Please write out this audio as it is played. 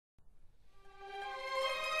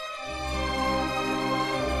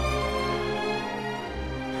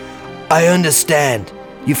I understand.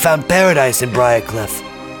 You found paradise in Briarcliff.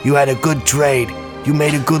 You had a good trade. You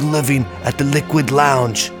made a good living at the Liquid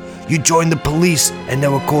Lounge. You joined the police and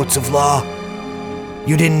there were courts of law.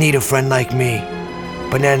 You didn't need a friend like me.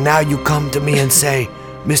 But now you come to me and say,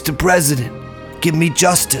 Mr. President, give me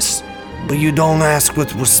justice. But you don't ask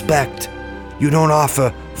with respect. You don't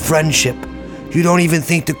offer friendship. You don't even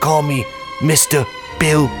think to call me Mr.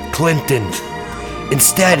 Bill Clinton.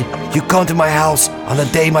 Instead, you come to my house on the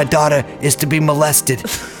day my daughter is to be molested.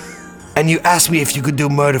 And you ask me if you could do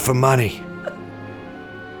murder for money.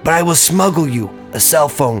 But I will smuggle you a cell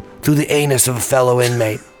phone through the anus of a fellow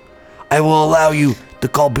inmate. I will allow you to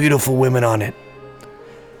call beautiful women on it.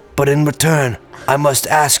 But in return, I must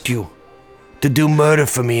ask you to do murder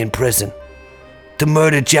for me in prison. To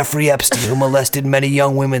murder Jeffrey Epstein, who molested many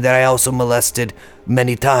young women that I also molested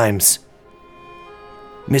many times.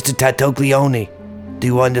 Mr. Tartaglione, do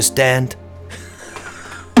you understand?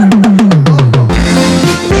 Jeffrey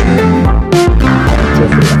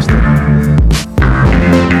Epstein.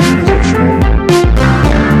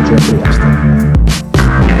 Jeffrey Epstein.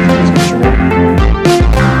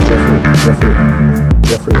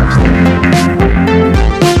 Jeffrey Epstein.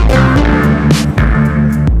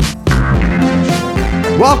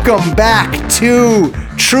 Welcome back to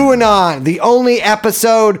TrueAnon, the only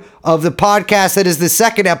episode of the podcast that is the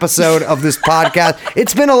second episode of this podcast.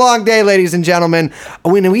 It's been a long day, ladies and gentlemen.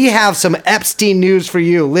 We have some Epstein news for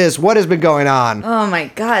you. Liz, what has been going on? Oh my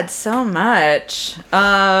God, so much.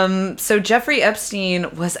 So Jeffrey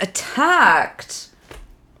Epstein was attacked.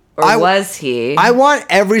 Or was he? I want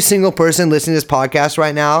every single person listening to this podcast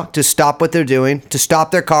right now to stop what they're doing, to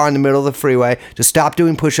stop their car in the middle of the freeway, to stop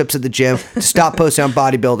doing push-ups at the gym, to stop posting on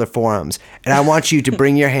bodybuilder forums. And I want you to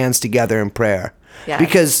bring your hands together in prayer. Yes.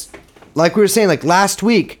 Because, like we were saying, like last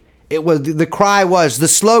week, it was the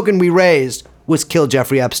slogan we raised was kill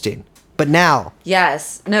Jeffrey Epstein. But now...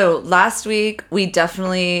 Yes. No, last week we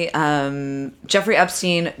definitely... Jeffrey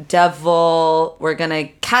Epstein, devil. We're going to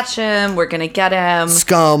catch him. We're going to get him.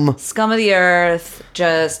 Scum. Scum of the earth.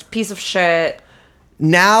 Just piece of shit.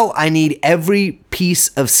 Now I need every piece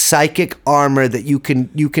of psychic armor that you can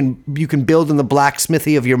build in the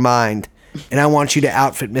blacksmithy of your mind. And I want you to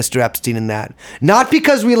outfit Mr. Epstein in that. Not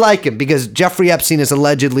because we like him, because Jeffrey Epstein is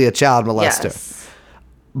allegedly a child molester. Yes.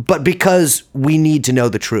 But because we need to know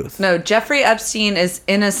the truth. No, Jeffrey Epstein is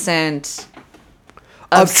innocent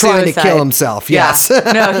of trying suicide. to kill himself, yes.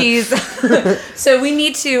 Yeah. No, he's... So we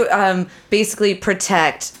need to basically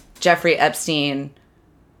protect Jeffrey Epstein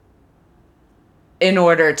in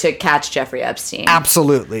order to catch Jeffrey Epstein.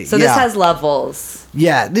 Absolutely. So this has levels.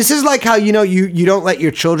 Yeah, this is like how, you don't let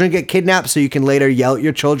your children get kidnapped so you can later yell at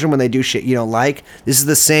your children when they do shit you don't like. This is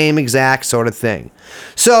the same exact sort of thing.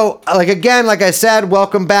 So, like I said,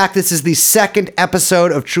 welcome back. This is the second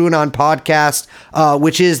episode of TrueAnon Podcast,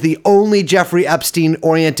 which is the only Jeffrey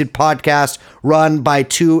Epstein-oriented podcast run by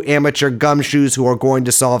two amateur gumshoes who are going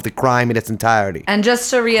to solve the crime in its entirety. And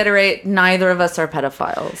just to reiterate, neither of us are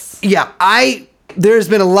pedophiles. Yeah, there's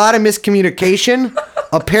been a lot of miscommunication.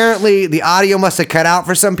 Apparently, the audio must have cut out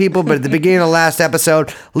for some people, but at the beginning of the last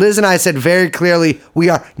episode, Liz and I said very clearly, we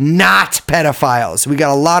are not pedophiles. We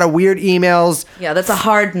got a lot of weird emails. Yeah, that's a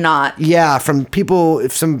hard not. Yeah, from people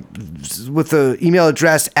with the email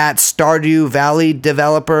address at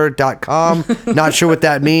StardewValleyDeveloper.com. Not sure what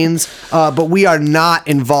that means, but we are not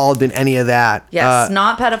involved in any of that. Yes,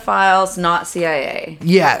 not pedophiles, not CIA.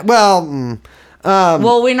 Yeah, well...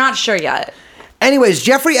 well, we're not sure yet. Anyways,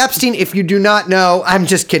 Jeffrey Epstein, if you do not know, I'm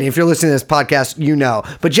just kidding. If you're listening to this podcast, you know.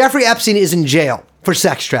 But Jeffrey Epstein is in jail for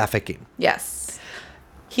sex trafficking. Yes.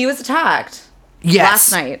 He was attacked.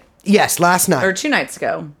 Yes. Last night. Yes, last night. Or 2 nights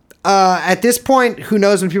ago. At this point, who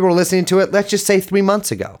knows when people are listening to it? Let's just say 3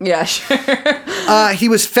 months ago. Yeah, sure. He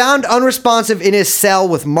was found unresponsive in his cell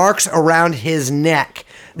with marks around his neck.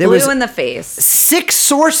 Blue in the face. 6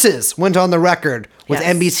 sources went on the record with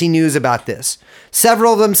Yes. NBC News about this.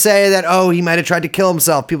 Several of them say that, he might have tried to kill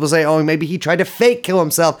himself. People say, maybe he tried to fake kill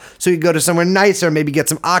himself so he could go to somewhere nicer, maybe get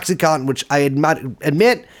some OxyContin, which I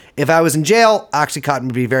admit, if I was in jail, OxyContin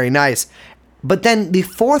would be very nice. But then the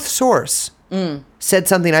 4th source said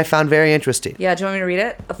something I found very interesting. Yeah, do you want me to read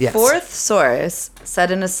it? A Yes. 4th source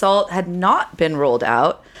said an assault had not been ruled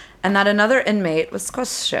out and that another inmate was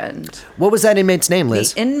questioned. What was that inmate's name,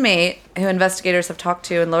 Liz? The inmate who investigators have talked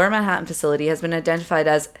to in Lower Manhattan facility has been identified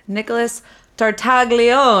as Nicholas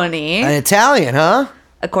Tartaglione, An Italian, huh?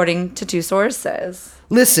 according to 2 sources.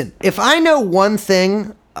 Listen, if I know one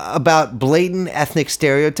thing about blatant ethnic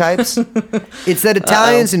stereotypes, it's that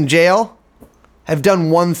Italians in jail have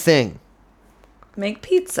done one thing. make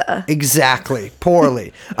pizza. Exactly.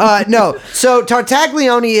 Poorly. No. So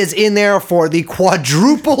Tartaglione is in there for the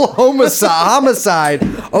quadruple homicide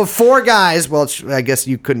of 4 guys. Well, I guess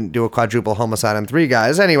you couldn't do a quadruple homicide on 3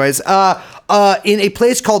 guys. Anyways, in a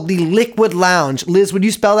place called the Liquid Lounge. Liz, would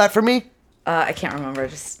you spell that for me? I can't remember.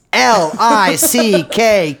 Just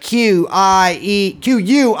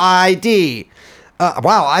LICKQUID.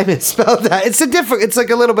 Wow, I misspelled that. It's like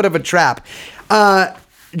a little bit of a trap. Mr.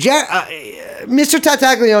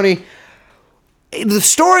 Tartaglione, the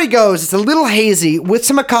story goes, it's a little hazy, with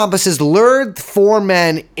some accomplices lured 4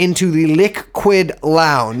 men into the Liquid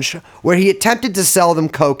Lounge, where he attempted to sell them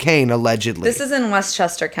cocaine, allegedly. this is in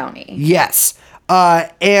Westchester County. Yes.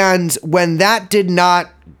 And when that did not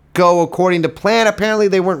go according to plan, apparently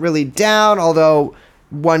they weren't really down, although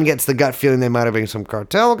one gets the gut feeling they might have been some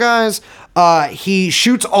cartel guys. He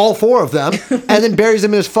shoots all 4 of them and then buries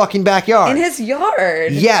them in his fucking backyard. In his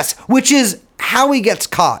yard. Yes, which is how he gets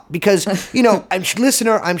caught. Because,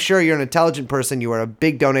 listener, I'm sure you're an intelligent person. You are a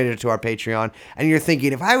big donator to our Patreon. And you're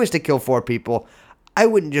thinking, if I was to kill 4 people, I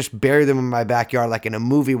wouldn't just bury them in my backyard like in a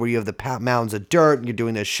movie where you have the mounds of dirt and you're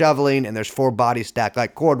doing this shoveling and there's 4 bodies stacked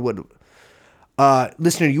like cordwood.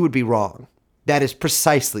 Listener, you would be wrong. That is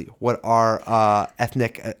precisely what our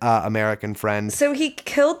ethnic American friend... So he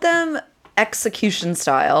killed them execution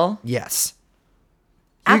style. Yes.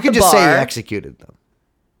 At You could the just say he bar. executed them.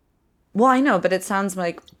 Well, I know, but it sounds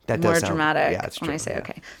like That more does sound- dramatic yeah, it's when true, I say yeah.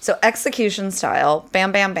 okay. So execution style,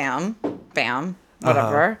 bam, bam, bam, bam,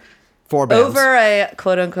 whatever. 4 bands. Over a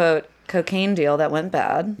quote unquote cocaine deal that went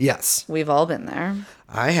bad. Yes, We've all been there.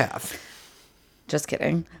 I have. Just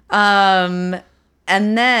kidding.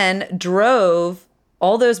 And then drove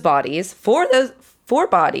all those bodies, 4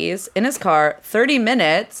 bodies in his car, 30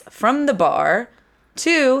 minutes from the bar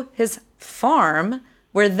to his farm,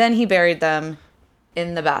 where then he buried them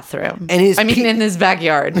in the bathroom. And his in his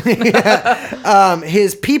backyard.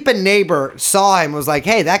 His peeping neighbor saw him and was like,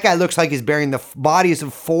 hey, that guy looks like he's burying the bodies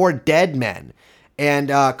of 4 dead men. And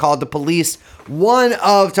called the police. One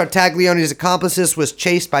of Tartaglione's accomplices was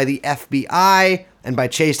chased by the FBI. And by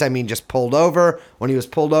chased, I mean just pulled over. When he was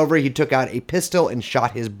pulled over, he took out a pistol and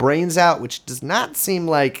shot his brains out, which does not seem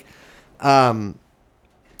like...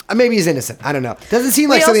 maybe he's innocent. I don't know. Doesn't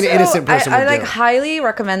seem like something an innocent person would I do. highly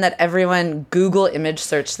recommend that everyone Google image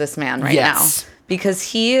search this man right Yes. now. Because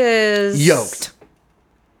he is... Yoked.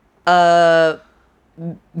 God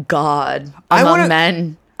I among wanna-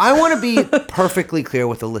 men. I want to be perfectly clear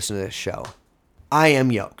with the listener to this show. I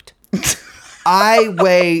am yoked. I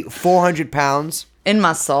weigh 400 pounds. In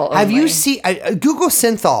muscle. Have you only. seen... Google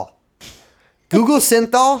synthol. Google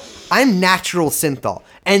synthol. I'm natural synthol.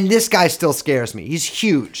 And this guy still scares me. He's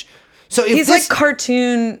huge. So if He's this, like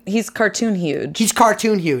cartoon. He's cartoon huge. He's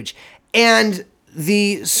cartoon huge. And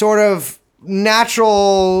the sort of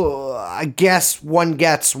natural, I guess one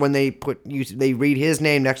gets when they read his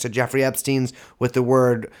name next to Jeffrey Epstein's with the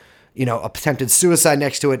word, attempted suicide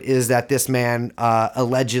next to it, is that this man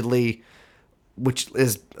allegedly, which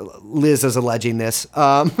is Liz is alleging this,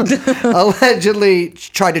 allegedly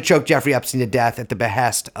tried to choke Jeffrey Epstein to death at the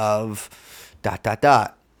behest of ...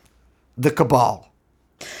 the cabal.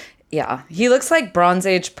 Yeah. He looks like Bronze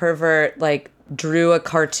Age pervert, like drew a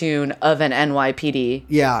cartoon of an NYPD.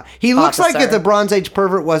 Yeah, he looks like if Officer. the Bronze Age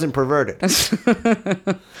pervert wasn't perverted.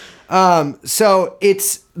 So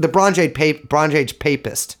it's the Bronze Age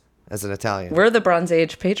papist as an Italian. We're the Bronze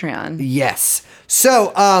Age Patreon. Yes.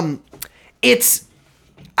 So it's,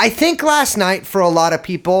 I think last night for a lot of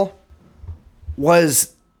people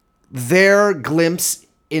was their glimpse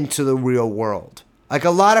into the real world. Like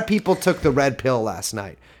a lot of people took the red pill last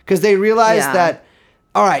night because they realized Yeah. that,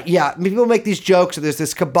 all right, yeah, people make these jokes. There's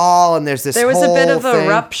this cabal and there's this There was a whole bit of a thing.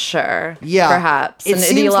 rupture. Yeah. Perhaps. It An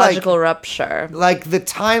seems ideological rupture. Like the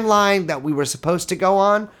timeline that we were supposed to go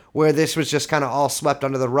on, where this was just kind of all swept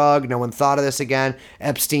under the rug. No one thought of this again.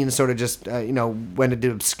 Epstein sort of just, went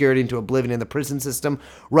into obscurity, into oblivion in the prison system,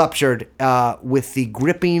 ruptured with the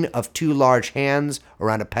gripping of 2 large hands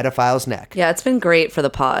around a pedophile's neck. Yeah, it's been great for the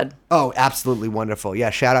pod. Oh, absolutely wonderful. Yeah,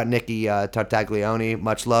 shout out Nikki Tartaglione.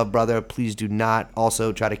 Much love, brother. Please do not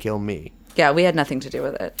also try to kill me. Yeah, we had nothing to do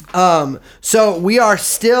with it. So we are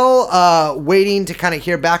still waiting to kind of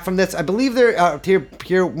hear back from this. I believe there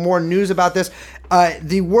hear more news about this.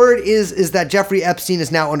 The word is that Jeffrey Epstein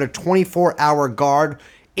is now under 24-hour guard.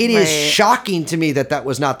 It is Right. shocking to me that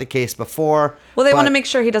was not the case before. Well, they want but- to make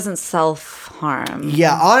sure he doesn't self-harm.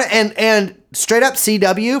 Yeah, and straight up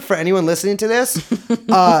CW for anyone listening to this,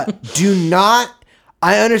 do not.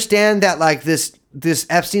 I understand that like this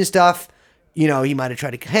Epstein stuff he might have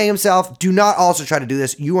tried to hang himself. Do not also try to do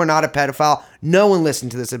this. You are not a pedophile. No one listening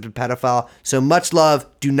to this is a pedophile. So much love.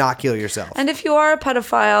 Do not kill yourself. And if you are a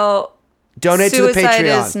pedophile, Donate to the suicide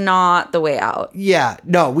Patreon. is not the way out. Yeah,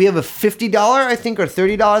 no, we have a $50, I think, or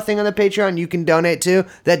 $30 thing on the Patreon you can donate to.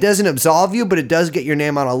 That doesn't absolve you, but it does get your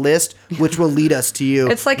name on a list, which will lead us to you.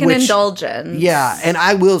 It's like an indulgence. Yeah, and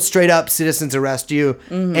I will straight up citizens arrest you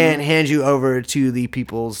and hand you over to the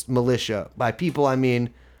people's militia. By people, I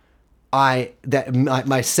mean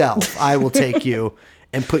myself. I will take you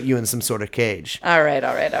and put you in some sort of cage. All right.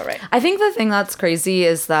 I think the thing that's crazy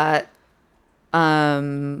is that,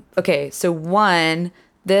 okay, so one,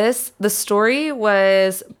 the story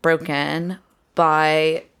was broken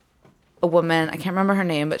by a woman, I can't remember her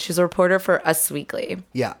name, but she's a reporter for Us Weekly.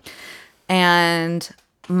 Yeah. And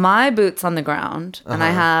my boots on the ground, and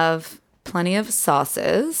I have plenty of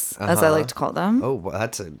sauces, as I like to call them. Oh, well,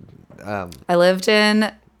 that's a I lived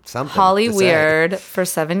in something Holly to say. Weird for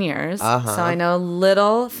 7 years, so I know a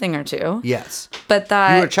little thing or two. Yes. But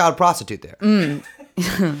that You were a child prostitute there.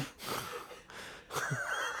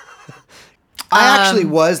 I actually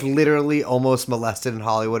was literally almost molested in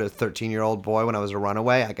Hollywood as a 13-year-old boy when I was a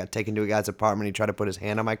runaway. I got taken to a guy's apartment. He tried to put his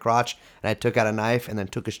hand on my crotch, and I took out a knife and then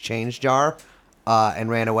took his change jar and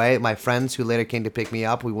ran away. My friends, who later came to pick me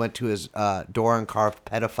up, we went to his door and carved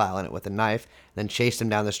pedophile in it with a knife, then chased him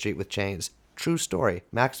down the street with chains. True story.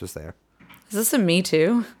 Max was there. is this a Me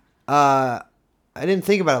Too? I didn't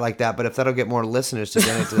think about it like that, but if that'll get more listeners to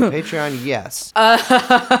donate to the Patreon, yes.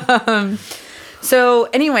 So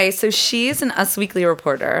anyway, so she's an Us Weekly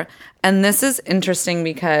reporter, and this is interesting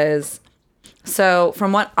because, so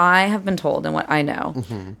from what I have been told and what I know,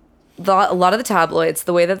 a lot of the tabloids,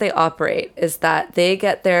 the way that they operate is that they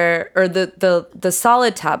get the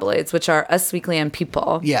solid tabloids, which are Us Weekly and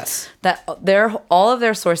People. Yes. That all of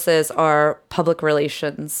their sources are public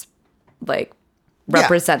relations, like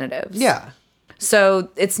representatives. Yeah. So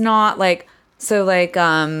it's not like. So like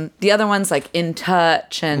the other ones like In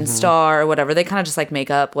Touch and Star or whatever, they kind of just like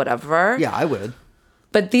make up whatever. Yeah, I would.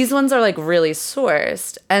 But these ones are like really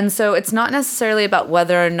sourced. And so it's not necessarily about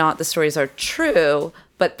whether or not the stories are true,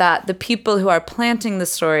 but that the people who are planting the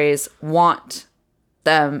stories want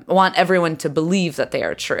everyone to believe that they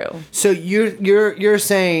are true. So you're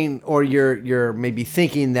saying, or you're maybe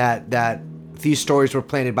thinking that these stories were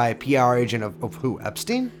planted by a PR agent of who,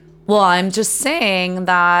 Epstein? Well, I'm just saying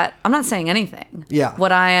that I'm not saying anything. Yeah.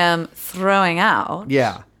 What I am throwing out.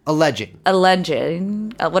 Yeah. Alleging.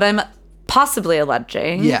 What I'm possibly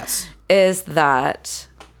alleging. Yes. Is that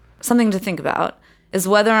something to think about is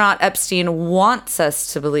whether or not Epstein wants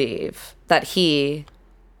us to believe that he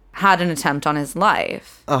had an attempt on his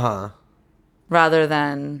life. Rather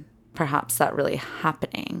than perhaps that really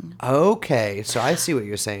happening. Okay, so I see what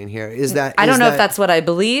you're saying here. I don't know if that's what I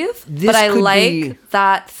believe, but I like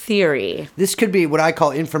that theory. This could be what I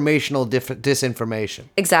call informational disinformation.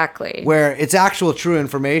 Exactly. Where it's actual true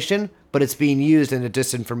information, but it's being used in a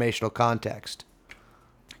disinformational context.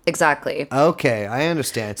 Exactly. Okay, I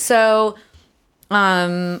understand. So,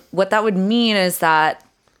 what that would mean is that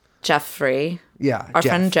Jeffrey, our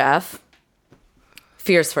friend Jeff,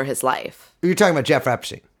 fears for his life. You're talking about Jeff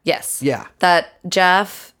Epstein. Yes. Yeah. That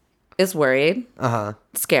Jeff is worried,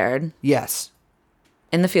 scared, Yes.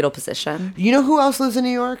 in the fetal position. You know who else lives in New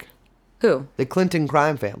York? Who? The Clinton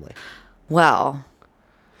crime family. Well,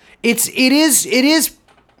 It is.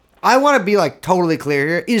 I want to be like totally clear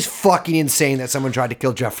here. It is fucking insane that someone tried to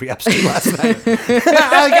kill Jeffrey Epstein last night.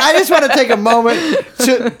 I just want to take a moment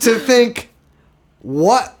to think,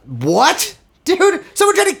 what, dude?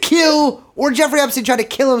 Someone tried to kill, or Jeffrey Epstein tried to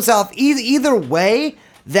kill himself. Either way,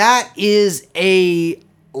 that is a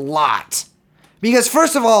lot. Because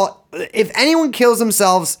first of all, if anyone kills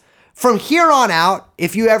themselves from here on out,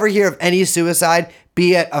 if you ever hear of any suicide,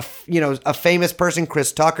 be it a famous person,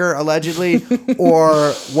 Chris Tucker, allegedly,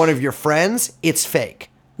 or one of your friends, it's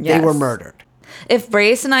fake. Yes. They were murdered. if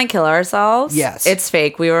Brace and I kill ourselves, Yes. it's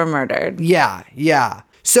fake. We were murdered. Yeah.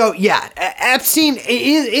 So yeah, Epstein.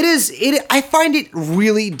 I find it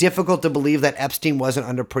really difficult to believe that Epstein wasn't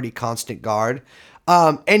under pretty constant guard.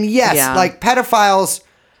 And yes, Yeah. like pedophiles,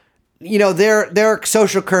 their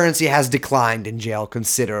social currency has declined in jail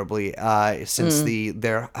considerably since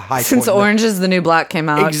their high Since court- Orange is the New Black came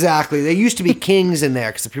out. Exactly. They used to be kings in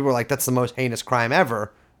there because people were like, "That's the most heinous crime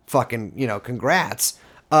ever." Fucking, congrats.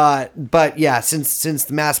 But yeah, since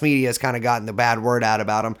the mass media has kind of gotten the bad word out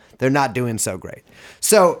about them, they're not doing so great.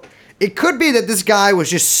 So it could be that this guy was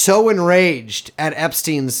just so enraged at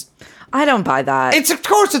Epstein's. I don't buy that. Of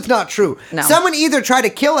course it's not true. No. Someone either tried to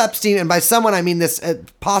kill Epstein, and by someone I mean this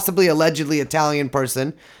possibly allegedly Italian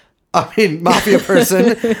person, mafia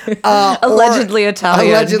person. Allegedly Italian.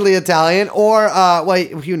 Allegedly Italian. Or,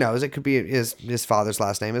 who knows? It could be his father's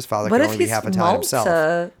last name. His father What could if only be he's half Italian himself.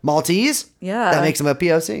 Malta? Maltese? Yeah. That makes him a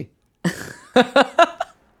POC.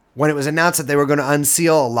 When it was announced that they were going to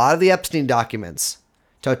unseal a lot of the Epstein documents,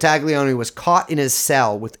 Tartaglione was caught in his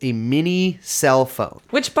cell with a mini cell phone.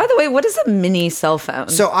 Which, by the way, what is a mini cell phone?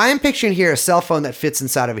 So I am picturing here a cell phone that fits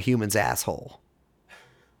inside of a human's asshole.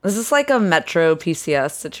 Is this like a Metro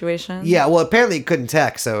PCS situation? Yeah, well, apparently it couldn't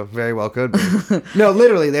text, so very well could be. No,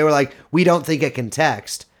 literally, they were like, we don't think it can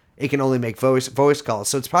text. It can only make voice calls.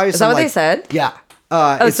 So it's probably Is that what they said? Yeah.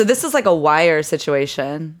 So this is like a Wire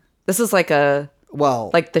situation. This is like the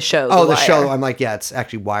show. Oh, the Wire. show. I'm like, yeah, it's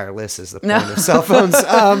actually wireless is the point of cell phones.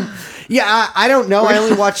 I don't know. I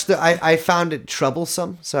only watched I found it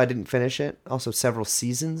troublesome, so I didn't finish it. Also, several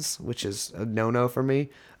seasons, which is a no-no for me.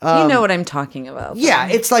 You know what I'm talking about. Yeah,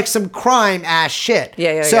 it's like some crime ass shit.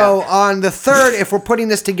 Yeah. So on the third, if we're putting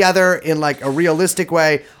this together in like a realistic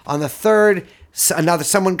way, on the third,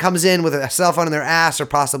 someone comes in with a cell phone in their ass, or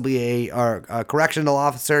possibly a correctional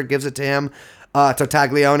officer gives it to him.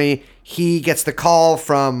 Tartaglione, he gets the call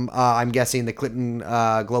from I'm guessing the Clinton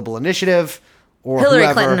Global Initiative, or Hillary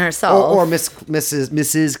whoever, Clinton herself, or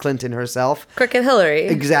Mrs. Clinton herself. Crooked Hillary.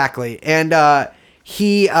 Exactly, and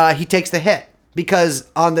he takes the hit. Because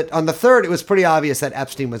on the third, it was pretty obvious that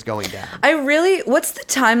Epstein was going down. What's the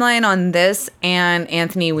timeline on this and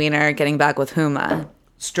Anthony Weiner getting back with Huma?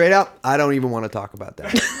 Straight up, I don't even want to talk about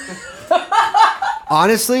that.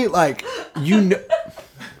 Honestly, like, dude,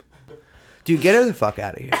 get her the fuck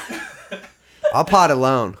out of here. I'll pot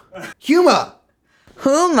alone. Huma!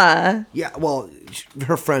 Yeah, well,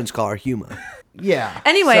 her friends call her Huma. Yeah.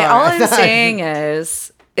 Anyway, sorry. all I'm saying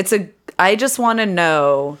is, I just want to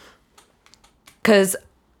know, because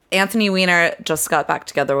Anthony Weiner just got back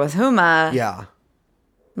together with Huma. Yeah.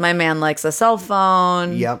 My man likes a cell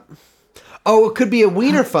phone. Yep. Oh, it could be a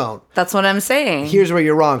Wiener phone. That's what I'm saying. Here's where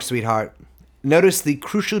you're wrong, sweetheart. Notice the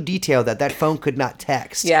crucial detail that phone could not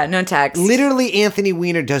text. Yeah, no text. Literally, Anthony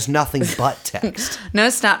Weiner does nothing but text. No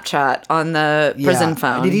Snapchat on the prison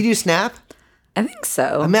phone. Did he do Snap? I think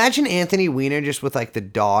so. Imagine Anthony Weiner just with like the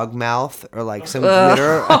dog mouth or like some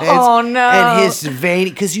glitter. Oh no! And his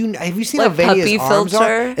veiny, because have you seen Like how veiny his puppy arms filter?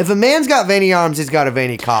 are? If a man's got veiny arms, he's got a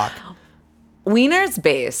veiny cock. Weiner's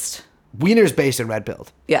based. Wiener's based in Red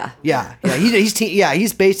Pilled. Yeah. Yeah.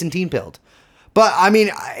 He's based in Teen Pilled. But I mean,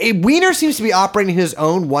 Weiner seems to be operating his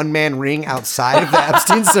own one-man ring outside of the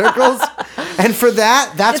Epstein circles, and for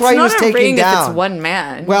that's why he was taken ring down. If it's one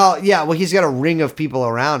man. Well, yeah. Well, he's got a ring of people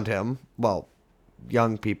around him. Well,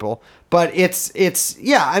 young people. But it's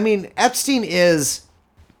yeah. I mean, Epstein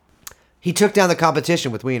he took down the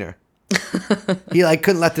competition with Weiner. He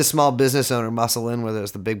couldn't let the small business owner muscle in where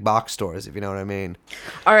there's the big box stores, if you know what I mean.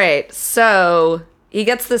 All right. So he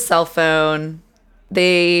gets the cell phone.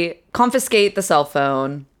 They confiscate the cell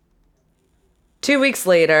phone. 2 weeks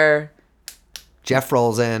later, Jeff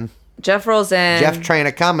rolls in. Jeff Train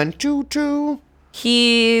a coming. Choo choo.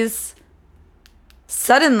 He's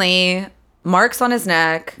suddenly marks on his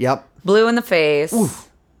neck. Yep. Blue in the face. Oof.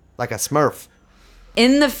 Like a Smurf.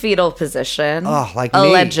 In the fetal position. Oh, like me.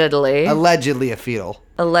 Allegedly. Allegedly a fetal.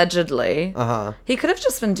 Allegedly. Uh-huh. He could have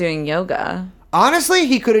just been doing yoga. Honestly,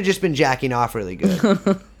 he could have just been jacking off really good.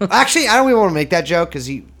 Actually, I don't even want to make that joke because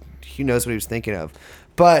he knows what he was thinking of.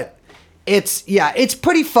 But it's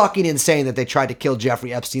pretty fucking insane that they tried to kill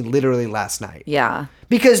Jeffrey Epstein literally last night. Yeah.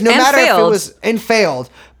 Because no And matter failed. if it was and failed,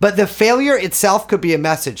 but the failure itself could be a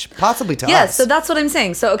message, possibly to us. Yeah, so that's what I'm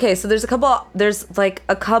saying. So okay, so there's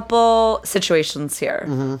a couple situations here.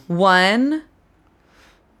 Mm-hmm. One,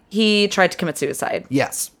 he tried to commit suicide.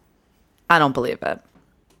 Yes. I don't believe it.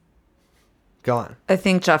 Go on. I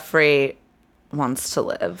think Jeffrey wants to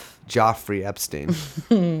live. Joffrey Epstein.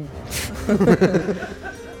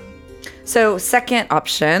 So second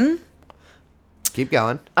option, Keep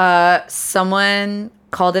going. someone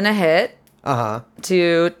called in a hit Uh-huh.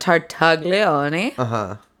 to Tartaglione.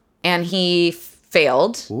 Uh-huh. And he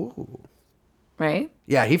failed, Ooh. right?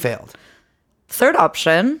 Yeah, he failed. Third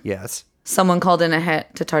option, Yes. someone called in a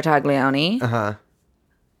hit to Tartaglione, Uh-huh.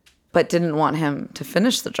 but didn't want him to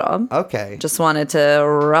finish the job. Okay. Just wanted to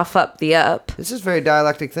rough up the up. This is very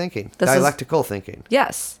dialectical thinking. Thinking.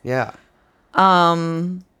 Yes. Yeah.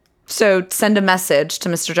 So send a message to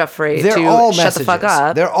Mr. Jeffrey They're to all shut messages. the fuck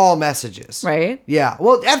up. They're all messages. Right? Yeah.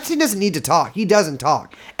 Well, Epstein doesn't need to talk. He doesn't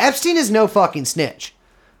talk. Epstein is no fucking snitch.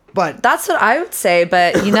 But That's what I would say,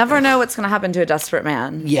 but you never know what's going to happen to a desperate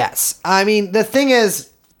man. yes. I mean, the thing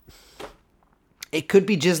is, it could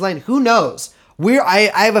be Ghislaine. Who knows? I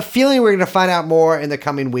have a feeling we're going to find out more in the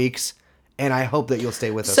coming weeks. and I hope that you'll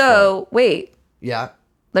stay with us. So, wait, yeah.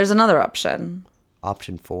 there's another option.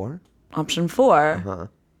 Option 4. Option 4.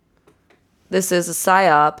 This is a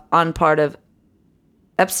psyop on part of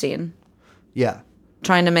Epstein, Yeah.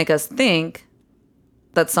 trying to make us think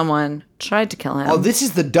that someone tried to kill him. Oh, this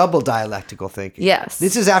is the double dialectical thinking. Yes.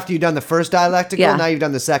 This is after you've done the first dialectical. Yeah. Now you've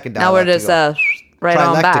done the second now dialectical. we're just right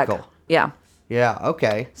on back. Trialectical. Yeah. Yeah.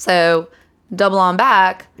 Okay. So, double on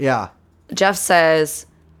back, Yeah. Jeff says,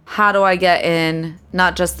 how do I get in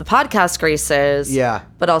not just the podcast graces, Yeah.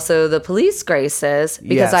 but also the police graces?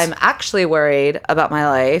 Because Yes. I'm actually worried about my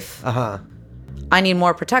life. Uh-huh. I need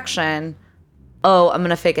more protection. Oh, I'm going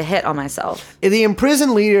to fake a hit on myself. The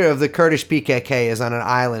imprisoned leader of the Kurdish PKK is on an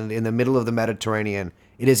island in the middle of the Mediterranean.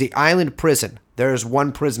 It is an island prison. There is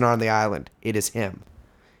one prisoner on the island. It is him.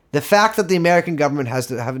 The fact that the American government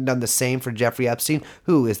haven't done the same for Jeffrey Epstein,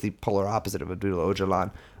 who is the polar opposite of Abdullah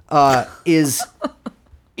Öcalan,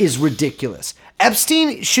 is ridiculous.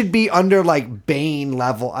 Epstein should be under like Bane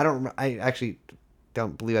level. I actually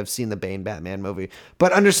don't believe I've seen the Bane Batman movie,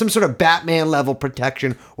 but under some sort of Batman level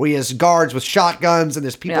protection where he has guards with shotguns and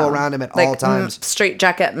there's people Yeah. around him at Like, all times. Straight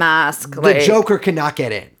jacket mask. The like, Joker cannot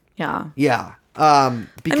get in. Yeah. Yeah. I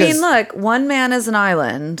Because mean, look, one man is an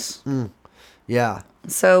island. yeah.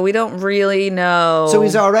 So we don't really know. So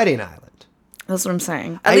he's already an island. That's what I'm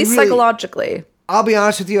saying. At I least really- psychologically. I'll be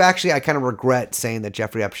honest with you. Actually, I kind of regret saying that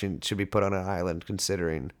Jeffrey Epstein should be put on an island,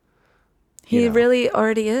 considering. He know. really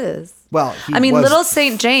already is. Well, he I mean, was Little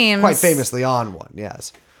St. James. quite famously on one.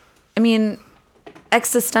 Yes. I mean,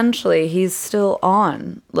 existentially, he's still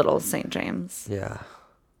on Little St. James. Yeah.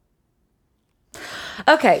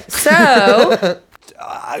 Okay, so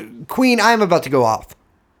Queen, I am about to go off.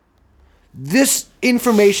 This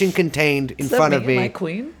information contained in front of me.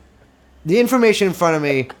 queen. The information in front of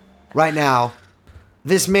me right now,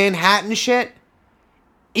 this Manhattan shit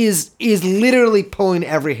is literally pulling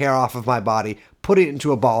every hair off of my body, putting it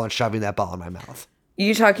into a ball and shoving that ball in my mouth.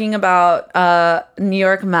 You talking about New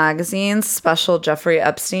York Magazine's special Jeffrey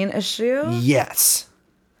Epstein issue? Yes.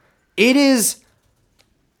 It is.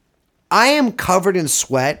 I am covered in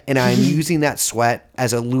sweat, and I'm using that sweat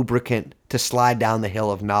as a lubricant to slide down the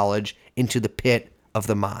hill of knowledge into the pit of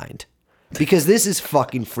the mind. Because this is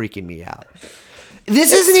fucking freaking me out.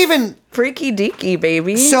 This isn't even. Freaky deaky,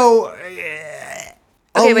 baby. So,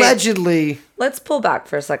 Okay, wait. allegedly, Let's pull back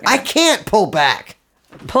for a second. I can't pull back.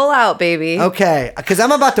 Pull out, baby. Okay, because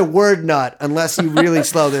I'm about to word nut unless you really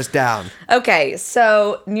slow this down. Okay,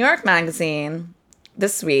 so New York Magazine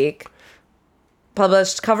this week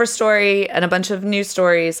published cover story and a bunch of news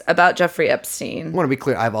stories about Jeffrey I Epstein. want to be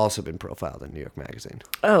clear, I've also been profiled in New York Magazine.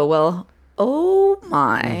 Oh, well, oh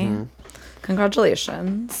my.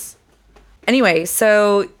 Congratulations. Anyway,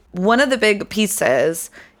 so one of the big pieces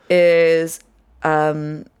is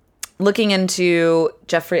looking into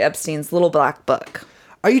Jeffrey Epstein's Little Black Book.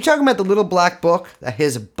 Are you talking about the little black book that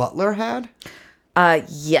his butler had?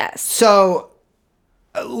 Yes. So,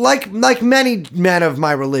 like many men of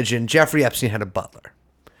my religion, Jeffrey Epstein had a butler.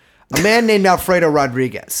 A man named Alfredo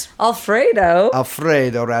Rodriguez. Alfredo.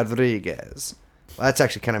 Alfredo Rodriguez. Well, that's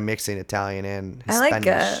actually kind of mixing Italian and I like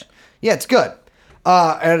Spanish. it. Yeah, it's good.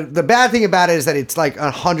 And the bad thing about it is that it's like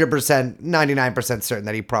 100%, 99% certain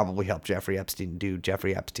that he probably helped Jeffrey Epstein do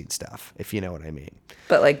Jeffrey Epstein stuff, if you know what I mean.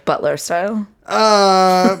 But like Butler style.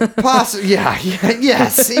 Possibly,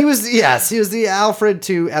 yes. He was the Alfred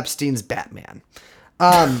to Epstein's Batman.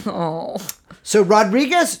 So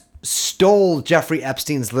Rodriguez stole Jeffrey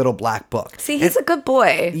Epstein's Little Black Book. See, he's a good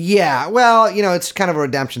boy. Yeah, well, it's kind of a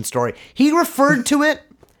redemption story. He referred to it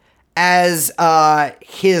as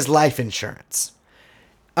his life insurance.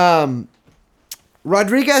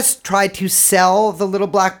 Rodriguez tried to sell the Little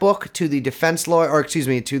Black Book to the defense lawyer, or excuse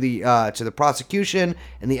me, to the prosecution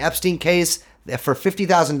in the Epstein case for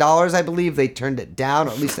 $50,000. I believe they turned it down.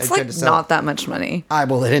 Or at least they It's tried like to sell. not that much money.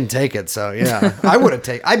 Well, they didn't take it, so yeah, I would have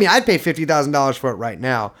taken. I mean, I'd pay $50,000 for it right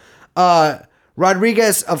now.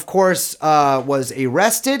 Rodriguez, of course, was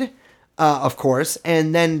arrested, of course,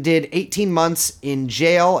 and then did 18 months in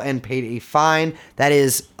jail and paid a fine. That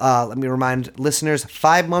is, let me remind listeners,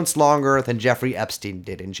 5 months longer than Jeffrey Epstein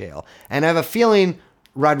did in jail. And I have a feeling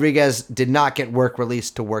Rodriguez did not get work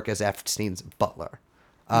released to work as Epstein's butler.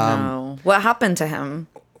 No. What happened to him?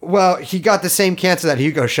 Well, he got the same cancer that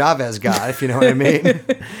Hugo Chavez got, if you know what I mean.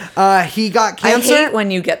 He got cancer. I hate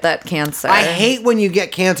when you get that cancer. I hate when you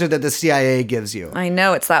get cancer that the CIA gives you. I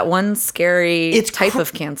know. It's that one scary type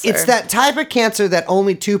of cancer. It's that type of cancer that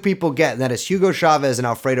only two people get, and that is Hugo Chavez and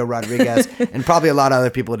Alfredo Rodriguez, and probably a lot of other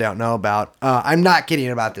people don't know about. I'm not kidding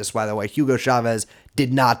about this, by the way. Hugo Chavez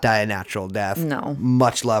did not die a natural death. No.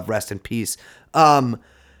 Much love, rest in peace.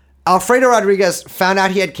 Alfredo Rodriguez found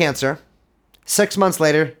out he had cancer. 6 months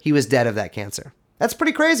later, he was dead of that cancer. That's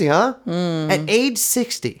pretty crazy, huh? At age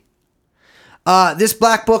 60. This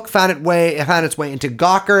black book found its way into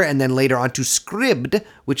Gawker and then later onto Scribd,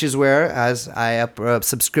 which is where, as I am a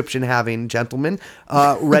subscription-having gentleman,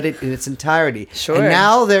 read it in its entirety. Sure. And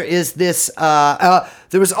now there is this.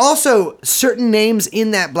 There was also certain names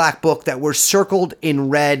in that black book that were circled in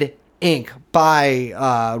red ink by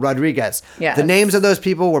Rodriguez. Yes. The names of those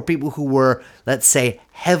people were people who were, let's say,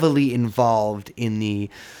 heavily involved in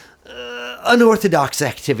the unorthodox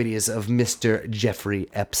activities of Mr. Jeffrey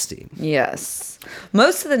Epstein. Yes.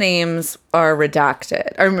 Most of the names are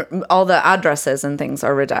redacted, or all the addresses and things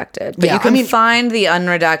are redacted. But Yeah, you can I mean- find the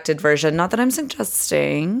unredacted version. Not that I'm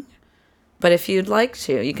suggesting, but if you'd like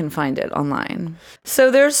to, you can find it online. So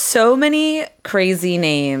there's so many crazy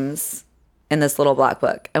names in this little black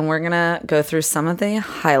book, and we're gonna go through some of the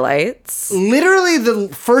highlights. Literally, the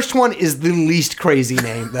first one is the least crazy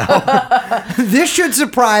name, though. This should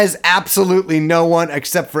surprise absolutely no one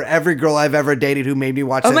except for every girl I've ever dated who made me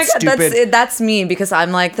watch Oh that my god, stupid... that's me, because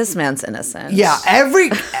I'm like, this man's innocent. Yeah,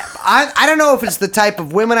 I don't know if it's the type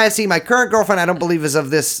of women I see. My current girlfriend, I don't believe, is of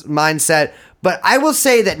this mindset. But I will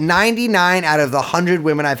say that 99 out of the 100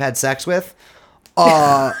 women I've had sex with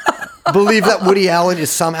believe that Woody Allen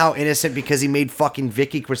is somehow innocent because he made fucking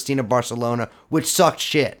Vicky Cristina Barcelona, which sucked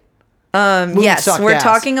shit. Movie Yes, sucked we're ass.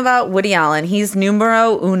 talking about Woody Allen. He's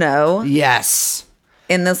numero uno Yes.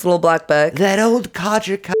 in this little black book. That old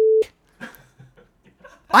codger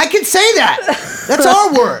I can say that. That's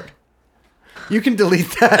our word. You can delete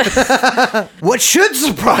that. What should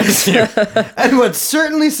surprise you, and what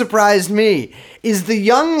certainly surprised me, is the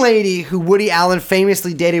young lady who Woody Allen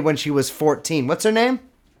famously dated when she was 14. What's her name?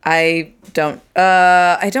 I don't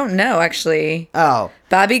know actually. Oh,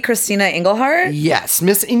 Bobby Christina Englehart? yes,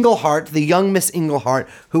 Miss Englehart, the young Miss Englehart,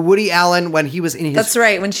 who Woody Allen, when he was in his... That's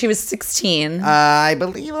right, when she was 16. I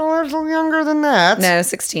believe a little younger than that. No,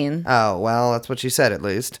 16. Oh, well, that's what she said, at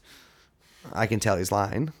least. I can tell he's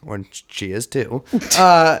lying, or she is too.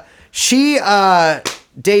 She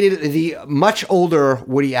dated the much older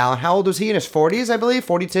Woody Allen. How old was he? In his 40s, I believe?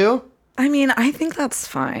 42? I mean, I think that's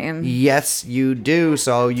fine. Yes, you do,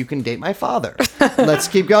 so you can date my father. Let's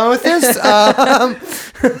keep going with this. I'm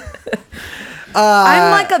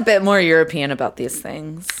like a bit more European about these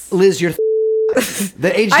things. Liz, you're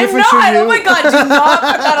the age I'm difference not. for you... Oh my god, do not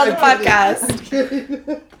put that on the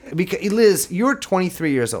podcast. Because, Liz, you're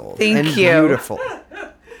 23 years old. Thank and you. Beautiful.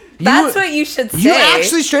 That's what you should say. You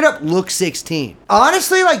actually straight up look 16.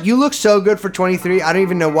 Honestly, like, you look so good for 23. I don't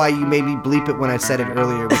even know why you made me bleep it when I said it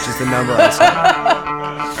earlier, which is the number I said.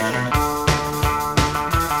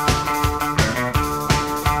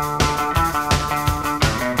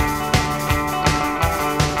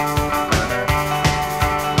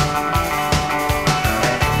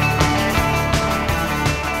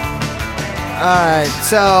 All right,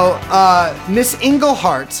 so Miss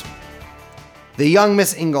Englehart, the young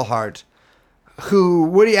Miss Englehart, who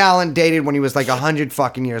Woody Allen dated when he was like 100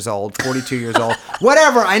 fucking years old, 42 years old.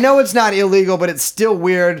 Whatever, I know it's not illegal, but it's still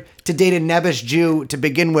weird to date a nebbish Jew to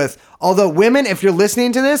begin with. Although women, if you're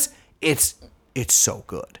listening to this, it's so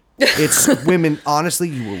good. It's women, honestly,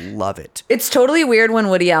 you will love it. It's totally weird when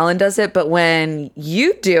Woody Allen does it, but when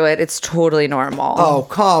you do it, it's totally normal. Oh,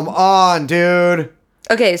 come on, dude.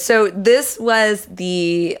 Okay, so this was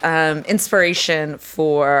the inspiration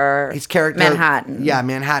for His character. Manhattan. Yeah,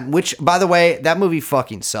 Manhattan. Which, by the way, that movie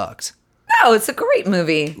fucking sucks. No, it's a great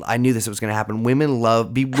movie. I knew this was going to happen. Women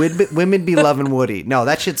be loving Woody. No,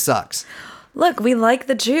 that shit sucks. Look, we like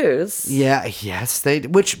the Jews. Yeah, yes, they.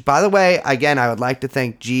 Which, by the way, again, I would like to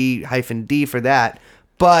thank G-D for that.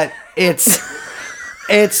 But it's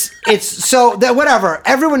so that whatever.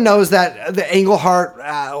 Everyone knows that the Englehart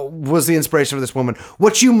was the inspiration for this woman.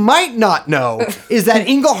 What you might not know is that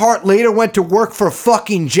Englehart later went to work for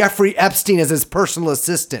fucking Jeffrey Epstein as his personal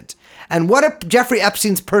assistant. And what have Jeffrey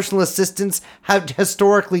Epstein's personal assistants have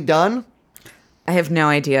historically done? I have no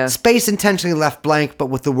idea. Space intentionally left blank, but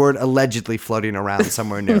with the word allegedly floating around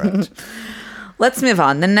somewhere near it. Let's move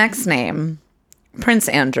on. The next name, Prince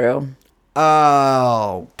Andrew.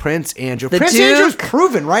 Oh, Prince Andrew. The Prince Duke- Andrew's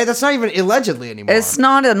proven, right? That's not even allegedly anymore. It's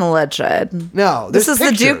not an alleged. No, This there's is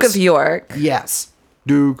the Duke pictures. of York. Yes.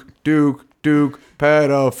 Duke,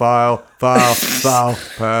 pedophile, foul,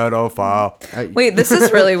 pedophile. Wait, this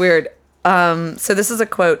is really weird. So this is a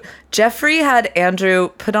quote. Jeffrey had Andrew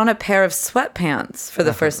put on a pair of sweatpants for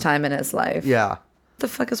the first time in his life. Yeah. What the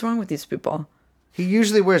fuck is wrong with these people? He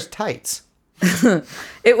usually wears tights.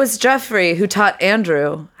 It was Jeffrey who taught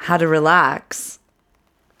Andrew how to relax.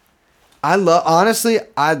 Honestly,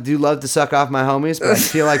 I do love to suck off my homies, but I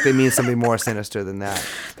feel like they mean something more sinister than that.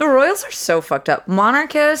 The royals are so fucked up.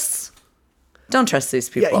 Monarchists, don't trust these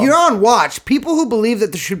people. Yeah, you're on watch. People who believe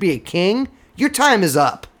that there should be a king, your time is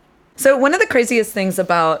up. So one of the craziest things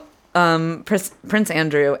about Prince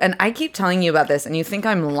Andrew, and I keep telling you about this, and you think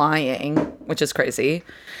I'm lying, which is crazy,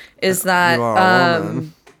 is that You are a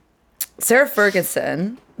woman. Sarah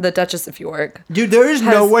Ferguson, the Duchess of York. Dude, there is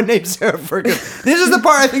no one named Sarah Ferguson. This is the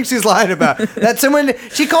part I think she's lying about. That someone,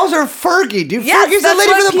 she calls her Fergie. Dude, Yes, Fergie's the that's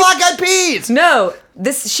lady what from the people- Black Eyed Peas. No,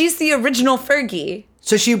 she's the original Fergie.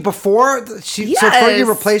 So so Yes. Fergie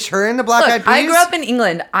replaced her in the Black Eyed Look, Peas? I grew up in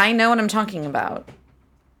England. I know what I'm talking about.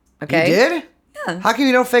 Okay. You did? Yeah. How come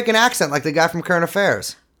you don't fake an accent like the guy from Current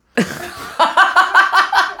Affairs?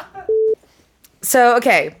 So,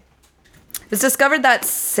 okay. It was discovered that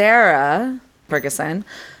Sarah Ferguson,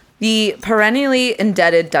 the perennially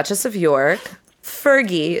indebted Duchess of York,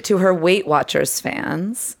 Fergie to her Weight Watchers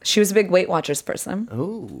fans. She was a big Weight Watchers person.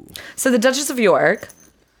 Ooh. So the Duchess of York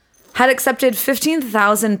had accepted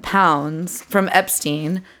 £15,000 from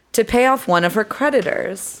Epstein to pay off one of her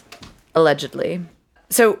creditors, allegedly.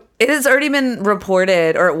 So it has already been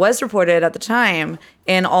reported, or it was reported at the time,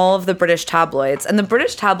 in all of the British tabloids. And the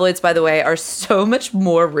British tabloids, by the way, are so much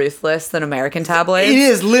more ruthless than American tabloids. It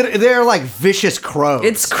is they're like vicious crows.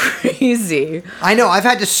 It's crazy. I know. I've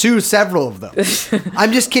had to sue several of them.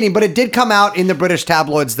 I'm just kidding, but it did come out in the British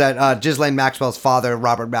tabloids that Ghislaine Maxwell's father,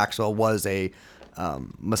 Robert Maxwell, was a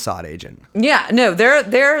Mossad agent. Yeah, no, they're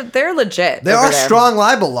legit. There over are strong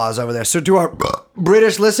libel laws over there. So to our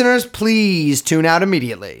British listeners, please tune out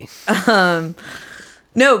immediately.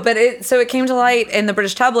 No, but it came to light in the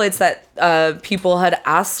British tabloids that people had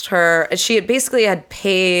asked her. She had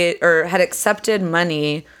paid or had accepted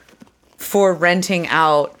money for renting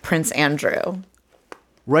out Prince Andrew,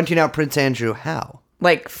 Renting out Prince Andrew, how?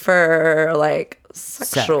 like for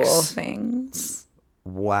sexual Sex. things,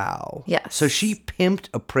 Wow. Yes. So she pimped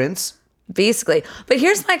a prince? basically. But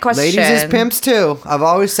here's my question: Ladies is pimps too. I've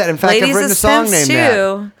always said. In fact, I've Ladies written a is song pimps named that.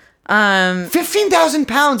 too. 15,000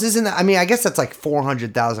 pounds isn't that? I mean, I guess that's like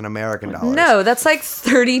 400,000 American dollars. No, that's like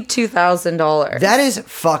 $32,000. That is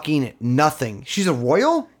fucking nothing. She's a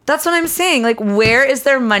royal? That's what I'm saying. Like, where is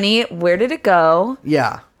their money? Where did it go?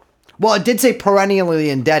 Yeah. Well, it did say perennially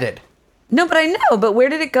indebted. No, but I know. But where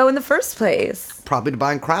did it go in the first place? Probably to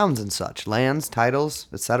buying crowns and such. Lands, titles,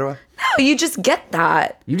 etc. No, you just get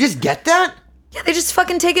that. You just get that? Yeah, they just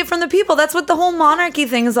fucking take it from the people. That's what the whole monarchy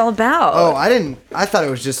thing is all about. Oh, I thought it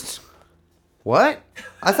was just... What?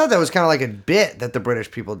 I thought that was kind of like a bit that the British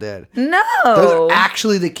people did. No. They're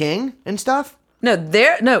actually the king and stuff?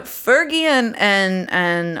 Fergie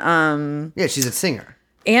and Yeah, she's a singer.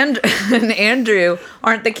 and Andrew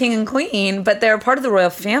aren't the king and queen, but they're part of the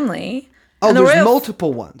royal family. Oh, And the there's royal-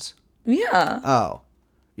 multiple ones. Yeah. Oh.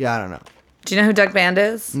 Yeah, I don't know. Do you know who Doug Band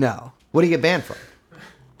is? No. What do you get banned from?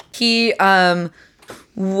 He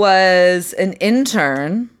was an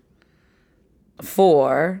intern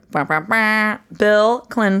for Bill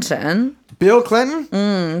Clinton, Bill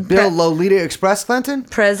Clinton? Bill Lolita Express Clinton?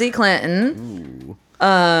 Prezi Clinton,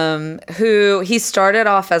 who he started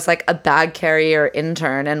off as like a bag carrier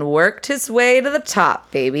intern and worked his way to the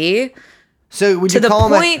top, baby. So would To you the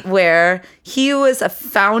call him point where he was a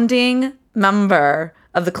founding member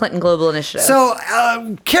of the Clinton Global Initiative. So,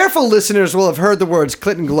 careful listeners will have heard the words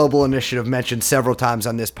Clinton Global Initiative mentioned several times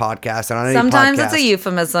on this podcast and on any sometimes podcast. it's a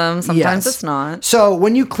euphemism, sometimes Yes. it's not. So,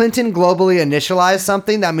 when you Clinton globally initialize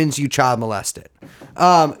something, that means you child molest it.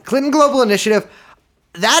 Clinton Global Initiative,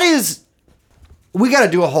 that is... We got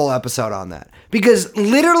to do a whole episode on that. Because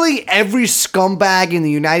literally every scumbag in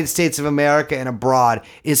the United States of America and abroad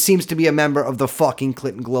seems to be a member of the fucking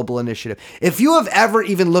Clinton Global Initiative. If you have ever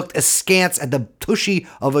even looked askance at the tushy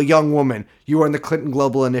of a young woman, you are in the Clinton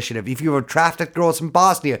Global Initiative. If you have trafficked girls from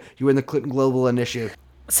Bosnia, you are in the Clinton Global Initiative.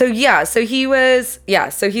 So he was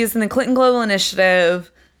in the Clinton Global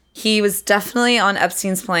Initiative. He was definitely on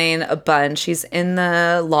Epstein's plane a bunch. He's in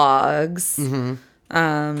the logs.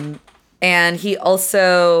 Mm-hmm. And he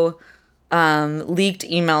also leaked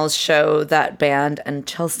emails show that Band and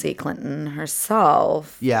Chelsea Clinton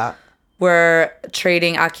herself Yeah. were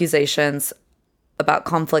trading accusations about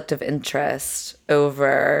conflict of interest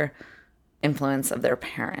over influence of their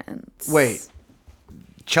parents. Wait.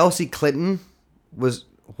 Chelsea Clinton was...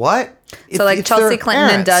 What? So like It's Chelsea their Clinton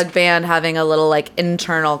and parents. Doug Band having a little like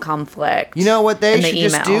internal conflict. You know what they in the should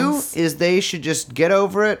just do emails. is they should just get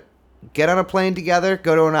over it, get on a plane together,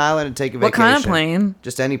 go to an island and take a What vacation. kind of plane?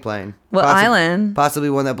 Just any plane. What island? Possibly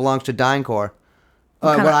one that belongs to DynCorp.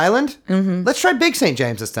 What kind of- island? Mm-hmm. Let's try Big St.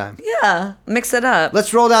 James this time. Yeah, mix it up.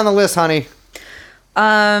 Let's roll down the list, honey.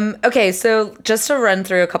 Okay, so just to run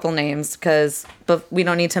through a couple names but we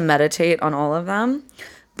don't need to meditate on all of them.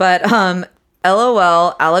 But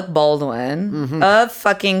LOL, Alec Baldwin, of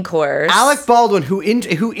fucking course. Alec Baldwin, who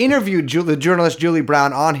interviewed the journalist Julie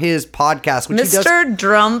Brown on his podcast, which Mr.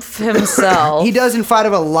 Drumpf himself. he does in front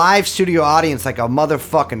of a live studio audience like a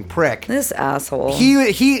motherfucking prick. This asshole.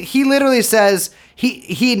 He literally says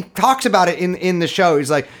he talks about it in the show.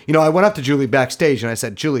 He's like, I went up to Julie backstage and I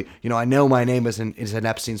said, Julie, I know my name is in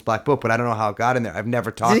Epstein's Black Book, but I don't know how it got in there. I've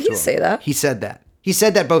never talked to him. Did he say that? He said that. He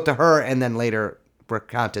said that both to her and then later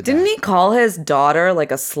recounted Didn't that. he call his daughter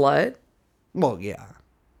like a slut? Well, yeah.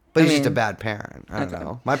 But he's just a bad parent. I don't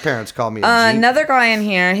know. My parents called me a Jeep. Another guy in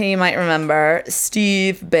here who you might remember,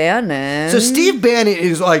 Steve Bannon. So Steve Bannon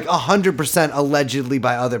is like 100% allegedly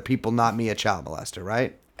by other people, not me, a child molester,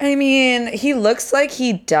 right? I mean, he looks like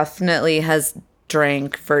he definitely has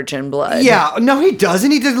drank virgin blood. Yeah, no, he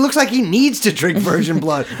doesn't. He just looks like he needs to drink virgin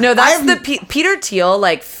blood. No, that's Peter Thiel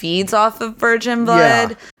like feeds off of virgin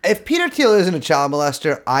blood. Yeah. If Peter Thiel isn't a child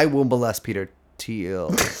molester, I will molest Peter Thiel.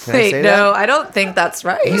 Can I Wait, say no, that? I don't think that's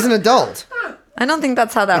right. He's an adult. I don't think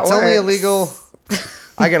that's how that It's works. only illegal.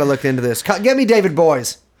 I gotta look into this. Get me David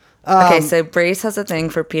Boys. Okay, so Brace has a thing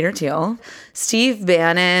for Peter Thiel. Steve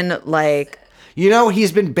Bannon, like,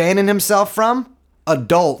 He's been banning himself from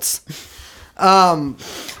adults.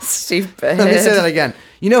 stupid. Let me say that again.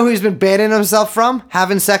 You know who he's been banning himself from?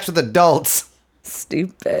 Having sex with adults.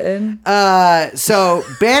 Stupid. So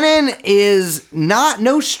Bannon is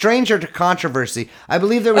no stranger to controversy. I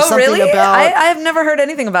believe there was Oh, something really? about. I've never heard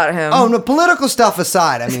anything about him. Oh, no, political stuff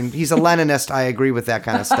aside. I mean, he's a Leninist. I agree with that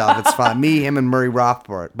kind of stuff. It's fine. Me, him, and Murray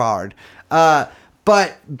Rothbard.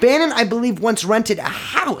 But Bannon, I believe, once rented a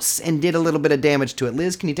house and did a little bit of damage to it.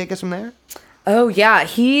 Liz, can you take us from there? Oh, yeah.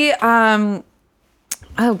 He, oh,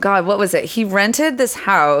 God, what was it? He rented this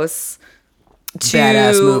house to...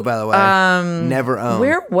 Badass move, by the way. Never owned.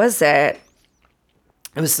 Where was it?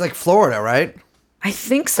 It was like Florida, right? I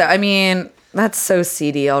think so. I mean, that's so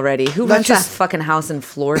seedy already. Who That's rents just- a fucking house in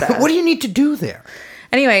Florida? What do you need to do there?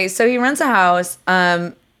 Anyway, so he rents a house.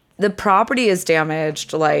 The property is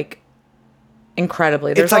damaged, like,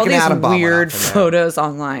 incredibly. There's like all an these atom bomb went weird off in there. photos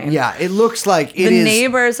online. Yeah, it looks like it The is.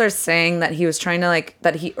 neighbors are saying that he was trying to, like,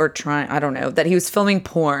 that he was filming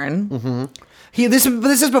porn. Mm-hmm. This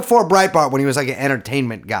is before Breitbart when he was like an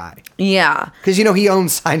entertainment guy. Yeah. Because, he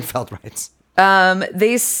owns Seinfeld rights.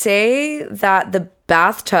 They say that the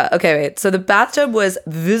bathtub... Okay, wait. So the bathtub was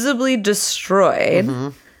visibly destroyed. Mm-hmm.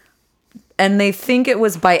 And they think it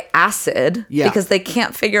was by acid. Yeah. Because they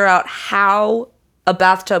can't figure out how a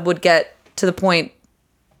bathtub would get to the point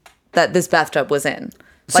that this bathtub was in.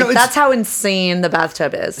 So Like, it's- that's how insane the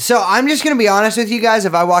bathtub is. So I'm just going to be honest with you guys.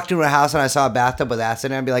 If I walked into a house and I saw a bathtub with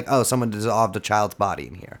acid, I'd be like, oh, someone dissolved a child's body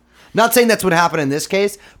in here. Not saying that's what happened in this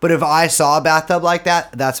case, but if I saw a bathtub like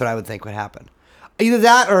that, that's what I would think would happen. Either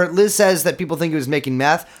that or Liz says that people think he was making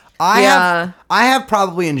meth. I have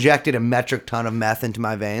probably injected a metric ton of meth into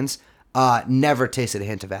my veins. Never tasted a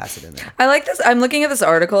hint of acid in there. I like this. I'm looking at this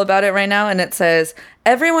article about it right now, and it says,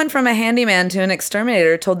 everyone from a handyman to an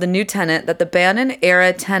exterminator told the new tenant that the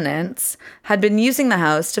Bannon-era tenants had been using the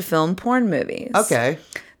house to film porn movies. Okay.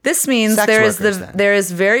 This means Sex workers, then. there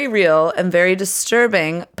is very real and very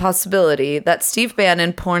disturbing possibility that Steve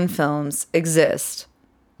Bannon porn films exist.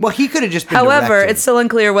 Well, he could have just been However, directed. it's still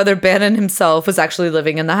unclear whether Bannon himself was actually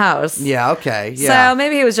living in the house. Yeah, okay. Yeah. So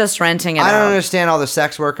maybe he was just renting it I don't out. understand all the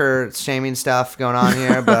sex worker shaming stuff going on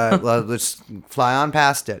here, but let's fly on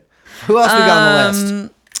past it. Who else we got on the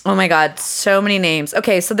list? Oh my God, so many names.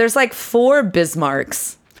 Okay, so there's like 4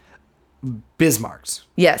 Bismarcks. Bismarcks.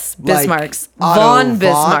 Yes, Like Bismarcks. Otto Von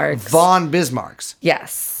Bismarcks. Von Bismarcks.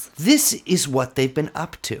 Yes. This is what they've been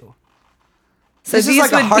up to. So This is these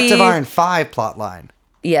like a would Hearts be, of Iron 5 plot line.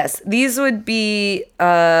 Yes, these would be,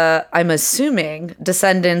 I'm assuming,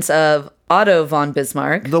 descendants of Otto von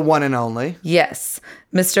Bismarck. The one and only. Yes.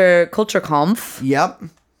 Mr. Kulturkampf. Yep.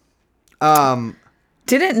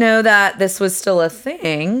 Didn't know that this was still a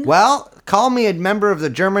thing. Well, call me a member of the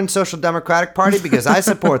German Social Democratic Party because I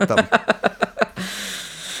support them.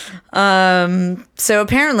 So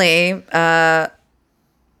apparently,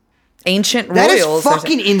 ancient That royals. is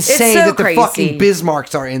fucking insane It's so that the crazy. fucking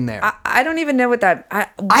Bismarcks are in there. I don't even know what that.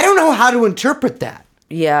 I don't know how to interpret that.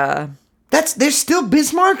 Yeah. There's still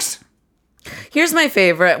Bismarcks? Here's my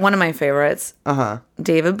favorite. One of my favorites. Uh-huh.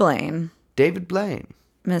 David Blaine. David Blaine.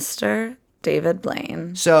 Mr. David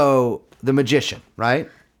Blaine. So, the magician, right?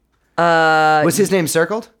 Was his name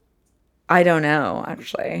circled? I don't know,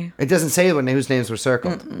 actually. It doesn't say whose names were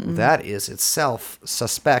circled. That is itself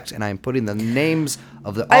suspect, and I'm putting the names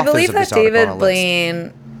of the authors I believe of that this article David on a list.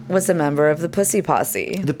 Blaine was a member of the Pussy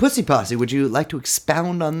Posse. The Pussy Posse. Would you like to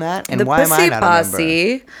expound on that? And The why am I Pussy not a member?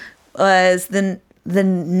 Posse was the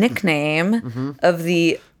nickname of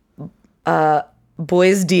the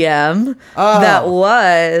boys DM that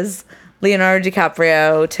was Leonardo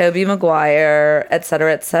DiCaprio, Tobey Maguire, et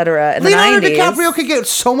cetera, in Leonardo the 90s. DiCaprio could get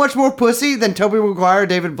so much more pussy than Tobey Maguire or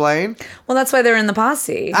David Blaine. Well, that's why they're in the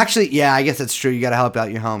posse. Actually, yeah, I guess that's true. You got to help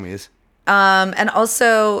out your homies. And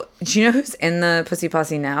also, do you know who's in the Pussy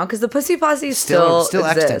Posse now? Because the Pussy Posse still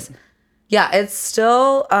extant. exists. Yeah, it's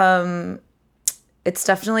still it's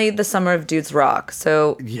definitely the summer of dudes rock.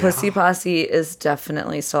 So Yeah. Pussy Posse is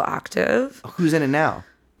definitely still active. Who's in it now?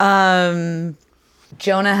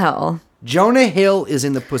 Jonah Hill. Jonah Hill is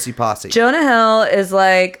in the Pussy Posse. Jonah Hill is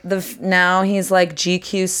like now he's like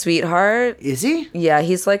GQ's sweetheart. Is he? Yeah,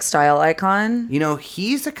 he's like style icon. You know,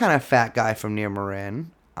 he's the kind of fat guy from near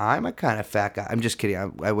Marin. I'm a kind of fat guy. I'm just kidding.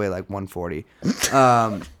 I weigh like 140.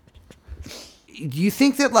 Do you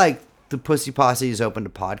think that like the Pussy Posse is open to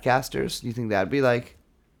podcasters? Do you think that'd be like...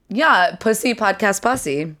 Yeah, Pussy Podcast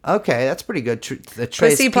Posse. Okay, that's pretty good. The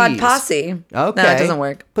Trace Pussy Pod Peas. Posse. Okay. No, it doesn't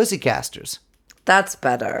work. Pussycasters. That's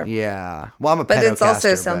better. Yeah. Well, I'm a But pedocaster. it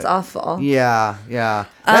also sounds awful. Yeah.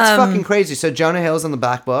 That's fucking crazy. So Jonah Hill's on the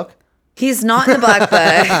Black Book? He's not in the Black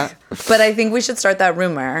Book, but I think we should start that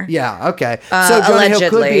rumor. Yeah, okay. So Jonah Hill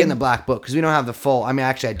could allegedly. be in the Black Book because we don't have the full... I mean,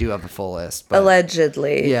 actually, I do have the full list. But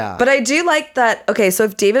Allegedly. Yeah. But I do like that. Okay, so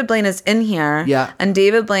if David Blaine is in here Yeah. and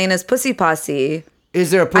David Blaine is Pussy Posse,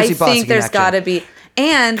 is there a Pussy I Posse think there's got to be.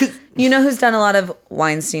 And you know who's done a lot of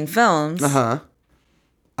Weinstein films? Uh-huh.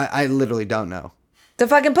 I literally don't know. The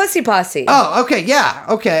fucking Pussy Posse. Oh, okay, yeah,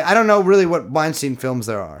 okay. I don't know really what Weinstein films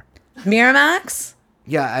there are. Miramax?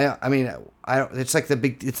 Yeah, I mean, I don't. It's like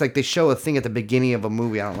It's like they show a thing at the beginning of a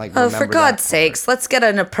movie. I don't like. Oh, remember for that God's part. sakes, let's get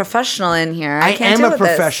a professional in here. I can't am deal a with this.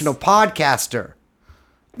 professional podcaster.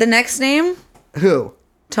 The next name? Who?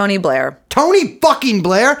 Tony Blair. Tony fucking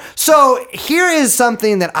Blair. So here is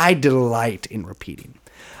something that I delight in repeating.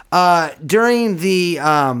 During the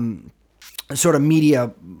sort of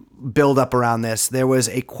media build up around this, there was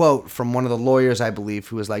a quote from one of the lawyers, I believe,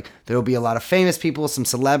 who was like, there will be a lot of famous people, some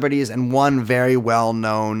celebrities, and one very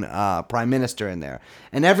well-known prime minister in there.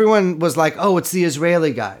 And everyone was like, oh, it's the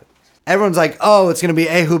Israeli guy. Everyone's like, oh, it's going to be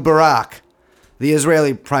Ehud Barak, the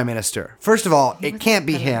Israeli prime minister. First of all, it can't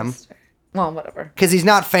be him. Well, whatever. Because he's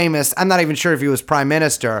not famous. I'm not even sure if he was prime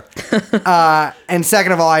minister. And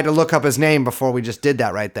second of all, I had to look up his name before we just did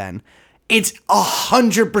that right then. It's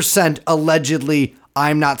 100% allegedly,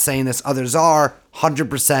 I'm not saying this, others are,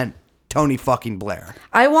 100% Tony fucking Blair.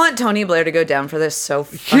 I want Tony Blair to go down for this so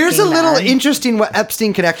fucking Here's a little bad. interesting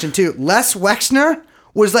Epstein connection too. Les Wexner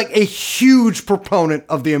was like a huge proponent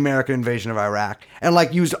of the American invasion of Iraq and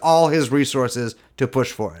like used all his resources to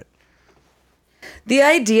push for it. The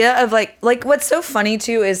idea of like what's so funny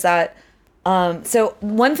too is that so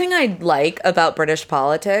one thing I like about British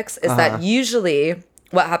politics is that usually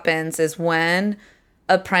what happens is when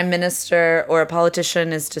a prime minister or a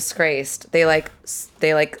politician is disgraced, they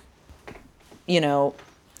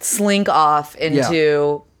slink off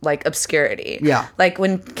into like obscurity. Yeah. Like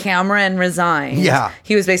when Cameron resigned, Yeah.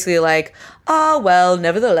 he was basically like, "Oh well,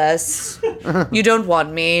 nevertheless, you don't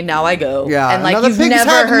want me, now I go." Yeah, And like another you've pig's never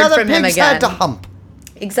had- heard another from him pig's again. had to hump.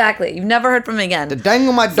 Exactly. You've never heard from him again. The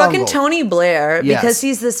dangle my Fucking dongle. Tony Blair, Yes. because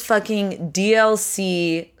he's this fucking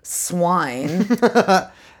DLC swine.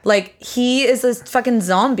 Like, he is this fucking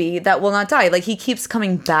zombie that will not die. Like, he keeps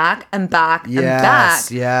coming back and back and back.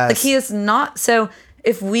 Yes. Like, he is not. So,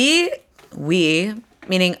 if we,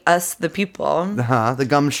 meaning us, the people, The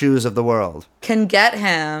gumshoes of the world. can get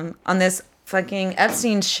him on this fucking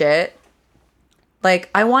Epstein shit, like,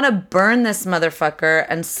 I want to burn this motherfucker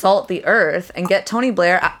and salt the earth and get Tony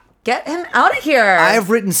Blair, get him out of here. I have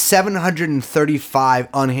written 735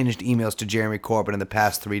 unhinged emails to Jeremy Corbyn in the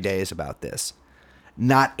past 3 days about this.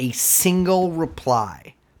 Not a single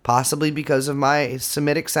reply. Possibly because of my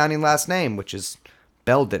Semitic sounding last name, which is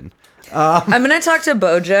Belden. I'm going to talk to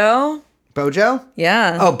Bojo. Bojo?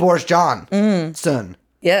 Yeah. Oh, Boris John. Son.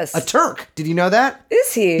 Yes. A Turk. Did you know that?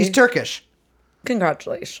 Is he? He's Turkish.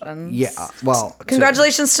 Congratulations. Yeah. Well.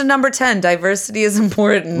 Congratulations to number 10. Diversity is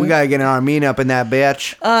important. We gotta get an Armene up in that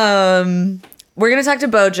bitch. We're going to talk to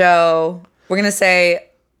Bojo. We're going to say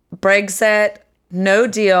Brexit, no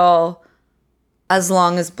deal, as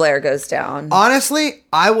long as Blair goes down. Honestly,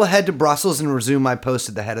 I will head to Brussels and resume my post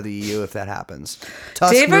at the head of the EU if that happens.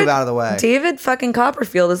 Tusk, move out of the way. David fucking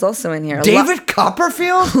Copperfield is also in here. David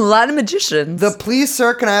Copperfield? A lot of magicians. The please,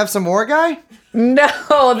 sir, can I have some more guy?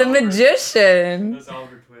 No, the magician. That's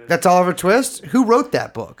Oliver Twist. That's Oliver Twist? Who wrote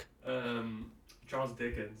that book? John Charles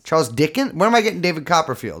Dickens. Charles Dickens? Where am I getting David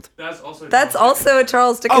Copperfield? That's also. That's Charles also a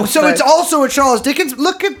Charles Dickens. Oh, so it's book. also a Charles Dickens?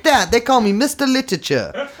 Look at that. They call me Mr.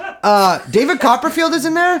 Literature. David Copperfield is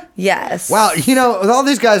in there? Yes. Wow, you know, with all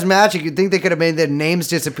these guys' magic, you'd think they could have made their names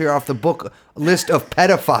disappear off the book list of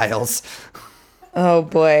pedophiles. Oh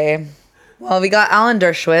boy. Well, we got Alan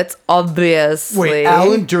Dershowitz, obviously. Wait,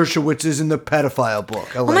 Alan Dershowitz is in the pedophile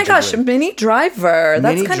book. Oh my gosh, Minnie Driver.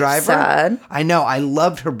 That's Minnie kind Driver? of sad. I know. I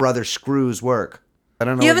loved her brother Screw's work. I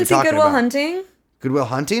don't know. You what haven't you're seen talking Good Will about. Hunting? Good Will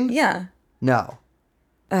Hunting? Yeah. No.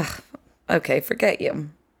 Okay, forget you.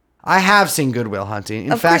 I have seen Good Will Hunting.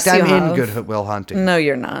 In Of fact, course you I'm in have. Good Will Hunting. No,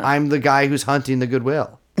 you're not. I'm the guy who's hunting the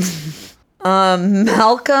goodwill.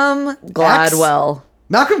 Malcolm Gladwell.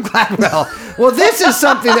 Malcolm Gladwell. Well, this is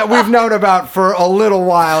something that we've known about for a little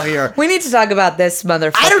while here. We need to talk about this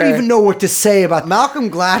motherfucker. I don't even know what to say about Malcolm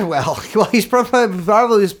Gladwell. Well, he's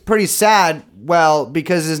probably pretty sad. Well,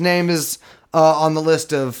 because his name is on the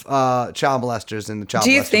list of child molesters in the child.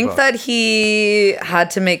 Do you molester think book. that he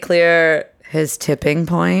had to make clear his tipping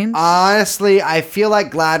point? Honestly, I feel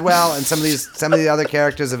like Gladwell and some of the other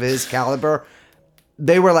characters of his caliber,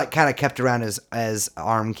 they were like kind of kept around as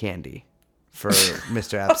arm candy for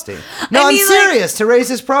Mr. Epstein. No, I mean, I'm serious, to raise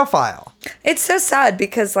his profile. It's so sad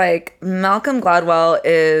because like Malcolm Gladwell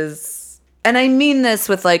is, and I mean this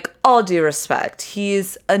with like all due respect,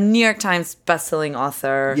 he's a New York Times bestselling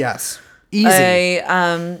author. Yes. Easy.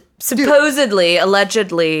 A supposedly,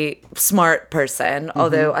 allegedly smart person, Mm-hmm.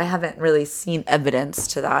 although I haven't really seen evidence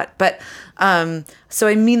to that. But so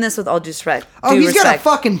I mean this with all due respect. Oh, he's got a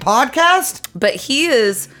fucking podcast? But he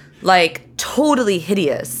is like totally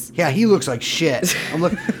hideous. Yeah, he looks like shit. I'm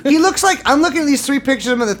looking at these 3 pictures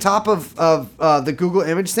of him at the top of the Google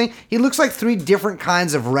image thing. He looks like 3 different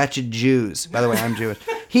kinds of wretched Jews. By the way, I'm Jewish.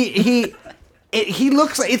 He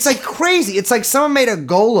looks like, it's like crazy. It's like someone made a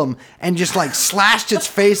golem and just like slashed its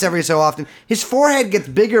face every so often. His forehead gets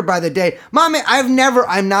bigger by the day. I'm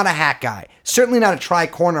not a hat guy. Certainly not a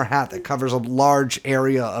tri-corner hat that covers a large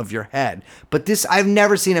area of your head. But I've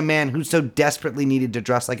never seen a man who so desperately needed to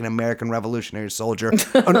dress like an American Revolutionary soldier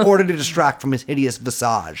in order to distract from his hideous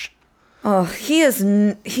visage. Oh, he's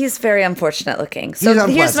very unfortunate looking. So He's here's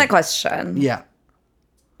unpleasant. my question. Yeah.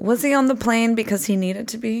 Was he on the plane because he needed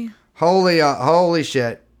to be? Holy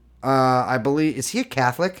shit. I believe, is he a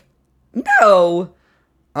Catholic? No.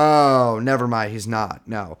 Oh, never mind. He's not.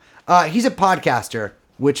 No. He's a podcaster,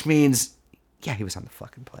 which means, yeah, he was on the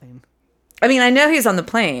fucking plane. I mean, I know he's on the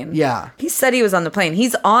plane. Yeah. He said he was on the plane.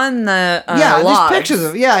 He's on the Yeah, logs. there's pictures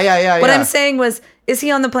of, yeah. What I'm saying was, is he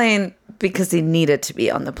on the plane because he needed to be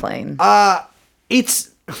on the plane?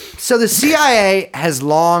 So the CIA has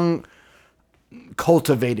long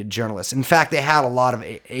cultivated journalists. In fact, they had a lot of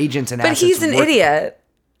agents and but assets. he's an idiot.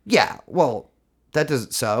 Yeah, well, that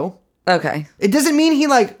doesn't so. Okay. It doesn't mean he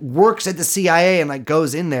like works at the CIA and like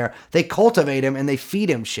goes in there. They cultivate him and they feed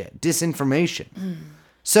him shit, disinformation.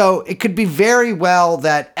 So it could be very well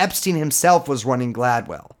that Epstein himself was running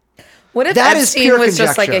Gladwell. What if That is Epstein pure was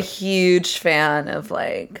just like a conjecture. huge fan of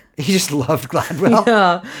like, He just loved Gladwell.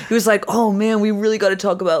 yeah, he was like, oh man, we really got to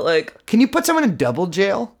talk about like, Can you put someone in double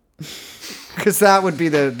jail? Because that would be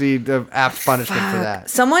the apt punishment for that.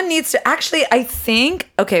 someone needs to actually, I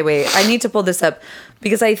think, okay, wait, I need to pull this up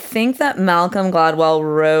because I think that Malcolm Gladwell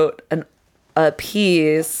wrote a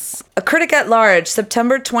piece, a critic at large,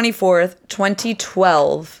 September 24th,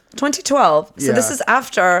 2012. 2012. So this Yeah. is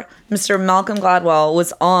after Mr. Malcolm Gladwell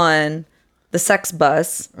was on the sex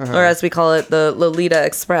bus, or as we call it, the Lolita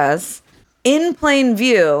Express. In plain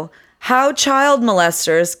view, how child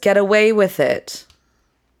molesters get away with it.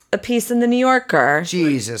 A piece in the New Yorker.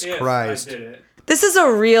 Jesus If Christ. I did it. This is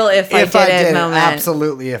a real if I did it moment.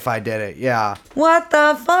 Absolutely if I did it, yeah. What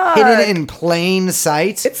the fuck? Hidden in plain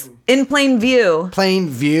sight. It's in plain view. plain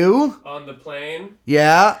view. On the plane.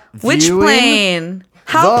 Yeah. Which Viewing plane?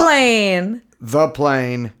 How the- plain? The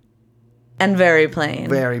plane. And very plain.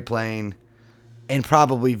 Very plain. And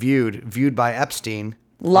probably viewed by Epstein.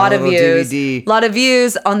 Lot on of a little views. DVD. Lot of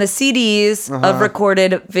views on the CDs of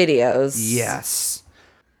recorded videos. Yes.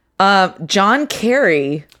 John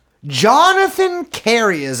Kerry, Jonathan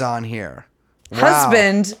Kerry is on here. Wow.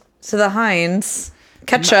 husband to the Heinz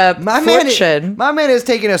ketchup My fortune. man is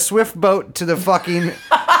taking a swift boat to the fucking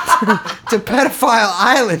to pedophile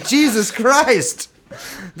island. Jesus Christ.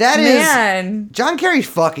 That is Man, John Kerry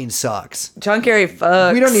fucking sucks. John Kerry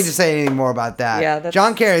fucks. We don't need to say anything more about that. Yeah, that's-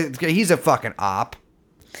 John Kerry, he's a fucking op.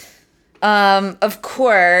 Of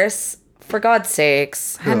course, for God's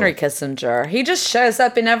sakes, Henry Kissinger. He just shows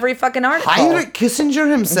up in every fucking article. Heinrich Kissinger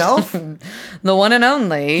himself? The one and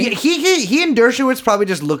only. he and Dershowitz probably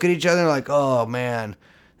just look at each other and like, oh man,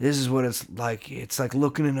 This is what it's like. It's like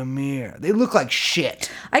looking in a mirror. They look like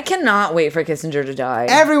shit. I cannot wait for Kissinger to die.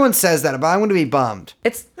 Everyone says that, but I'm going to be bummed.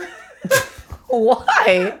 It's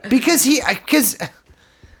why? Because You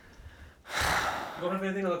don't have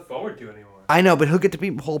anything to look forward to anymore. I know, but he'll get to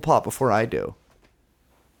meet Pol Pot before I do.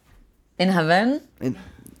 In heaven?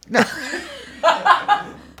 No.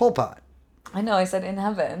 Pol Pot. I know, I said in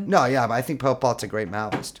heaven. No, yeah, but I think Pol Pot's a great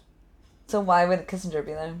Maoist. So why would Kissinger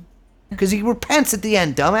be there? Because he repents at the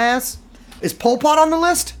end, dumbass. Is Pol Pot on the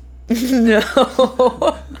list?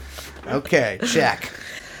 No. Okay, check.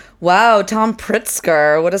 Wow, Tom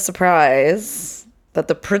Pritzker. What a surprise that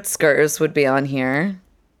the Pritzkers would be on here.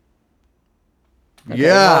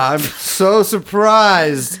 Yeah, I'm so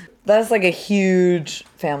surprised. That's like a huge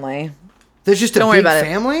family. There's just Don't a worry big about it.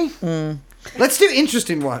 family? Let's do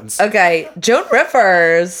interesting ones. Okay, Joan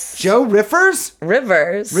Rivers. Joe Riffers?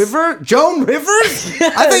 Rivers. Joan Rivers?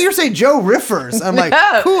 I thought you were saying Joe Riffers. I'm like,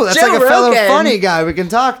 No, cool, that's Joe like a fellow Rogan. funny guy we can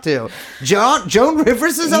talk to. Joan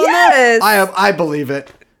Rivers is on Yes. there? I believe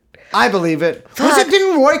it. I believe it.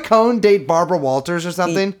 Didn't Roy Cohn date Barbara Walters or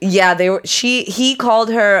something? Yeah, he called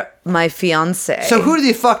her my fiance. So who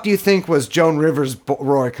the fuck do you think was Joan Rivers'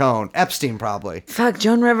 Roy Cohn? Epstein, probably. Fuck,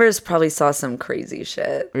 Joan Rivers probably saw some crazy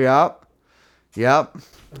shit. Yep.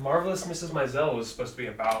 The Marvelous Mrs. Maisel was supposed to be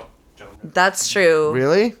about Joan Rivers. That's true.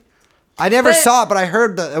 Really? I never But- saw it, but I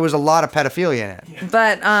heard that there was a lot of pedophilia in it.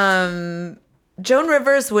 But Joan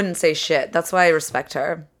Rivers wouldn't say shit. That's why I respect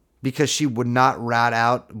her. Because she would not rat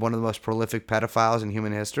out one of the most prolific pedophiles in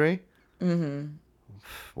human history. Mm-hmm.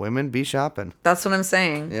 Women be shopping. That's what I'm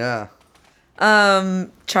saying. Yeah.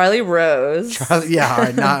 Charlie Rose. Yeah, all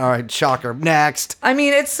right, all right, shocker. Next. I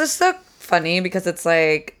mean, it's just so funny because it's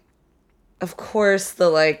like, of course,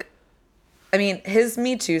 his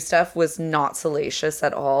Me Too stuff was not salacious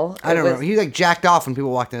at all. I don't know. He like jacked off when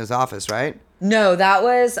people walked in his office, right? No, that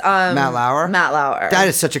was Matt Lauer? Matt Lauer. That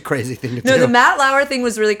is such a crazy thing to do. No, the Matt Lauer thing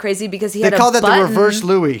was really crazy because he They had called a that button. the reverse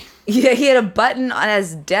Louis. Yeah, he had a button on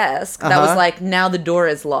his desk that was like, now the door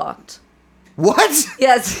is locked. What?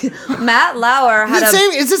 Yes, Matt Lauer had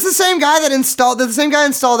Is this the same guy that installed? Did the same guy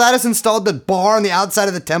install that as installed the bar on the outside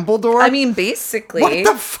of the temple door? I mean, basically. what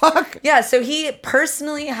the fuck? Yeah, so he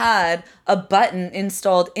personally had a button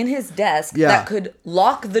installed in his desk Yeah. that could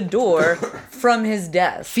lock the door from his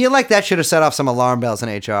desk. Feel like that should have set off some alarm bells in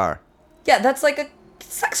HR. Yeah, that's like a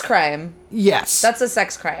sex crime. Yes. That's a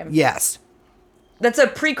sex crime. yes. That's a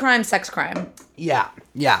pre-crime sex crime. Yeah.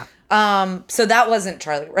 Yeah. So that wasn't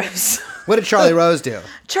Charlie Rose. What did Charlie Rose do?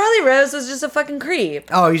 Charlie Rose was just a fucking creep.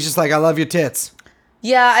 Oh, he's just like, I love your tits.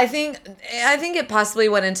 Yeah, I think it possibly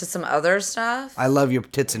went into some other stuff. I love your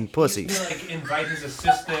tits and pussy. He like invite his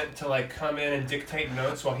assistant to like come in and dictate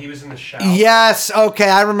notes while he was in the shower. Yes. Okay,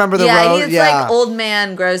 I remember the Yeah, road. he's like old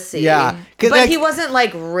man Grossy. Yeah. 'Cause, But like- he wasn't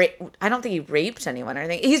like I don't think he raped anyone or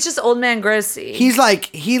anything. He's just old man Grossy. He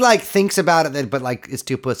thinks about it, but like is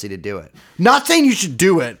too pussy to do it. Not saying you should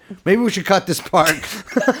do it. Maybe we should cut this part.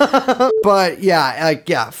 But yeah, like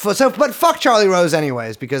yeah. But fuck Charlie Rose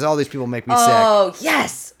anyways, because all these people make me sick. Oh,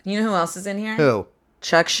 yes. You know who else is in here? Who?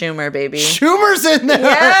 Chuck Schumer, baby. Schumer's in there.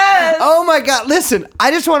 Yes! Oh my God! Listen, I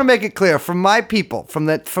just want to make it clear from my people, from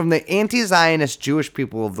the anti-Zionist Jewish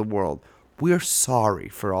people of the world, we're sorry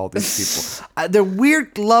for all these people. Their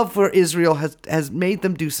weird love for Israel has made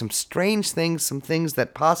them do some strange things, some things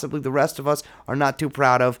that possibly the rest of us are not too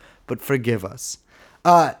proud of. But forgive us.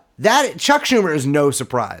 That Chuck Schumer is no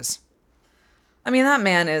surprise. I mean, that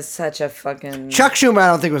man is such a fucking... Chuck Schumer, I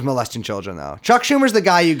don't think was molesting children though. Chuck Schumer's the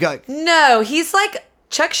guy you got. No, he's like...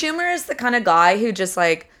 Chuck Schumer is the kind of guy who just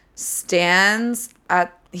like stands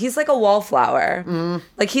at... He's like a wallflower. Mm.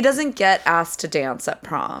 Like he doesn't get asked to dance at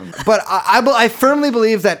prom. But I firmly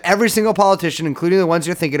believe that every single politician, including the ones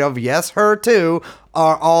you're thinking of, yes, her too,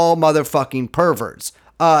 are all motherfucking perverts.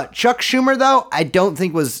 Chuck Schumer, though, I don't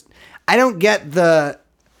think was... I don't get the...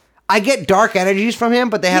 I get dark energies from him,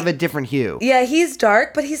 but they have a different hue. Yeah, he's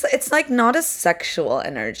dark, but it's like not a sexual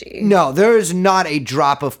energy. No, there is not a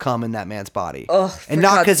drop of cum in that man's body. Ugh, for and not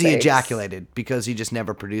God's because he sakes. ejaculated, because he just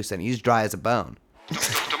never produced any. He's dry as a bone.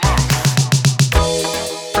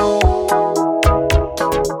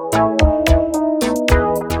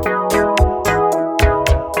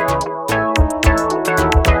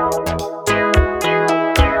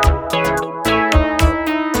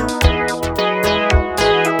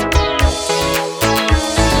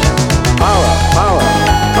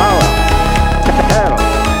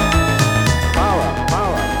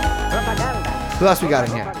 Who else we got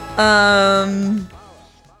in here?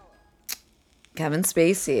 Kevin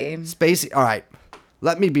Spacey. Spacey. All right.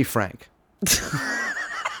 Let me be frank.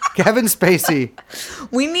 Kevin Spacey.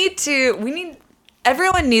 We need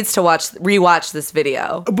Everyone needs to rewatch this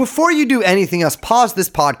video. Before you do anything else, pause this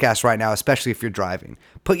podcast right now, especially if you're driving.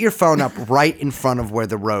 Put your phone up right in front of where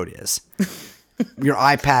the road is. Your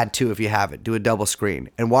iPad too, if you have it. Do a double screen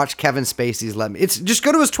and watch Kevin Spacey's Let Me. It's just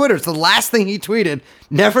go to his Twitter. It's the last thing he tweeted.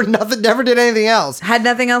 Never did anything else. Had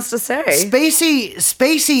nothing else to say.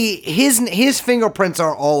 Spacey, his fingerprints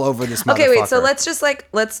are all over this motherfucker. Okay, wait. So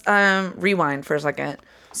let's rewind for a second.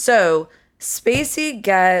 So Spacey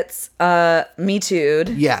gets Me Too'd.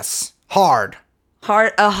 Yes, hard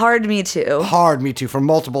Me Too. Me Too from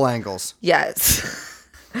multiple angles, Yes.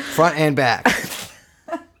 front and back.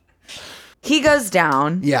 He goes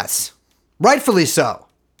down. Yes, rightfully so.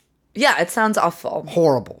 Yeah, it sounds awful.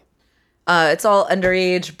 Horrible. It's all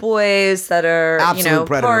underage boys that are, Absolute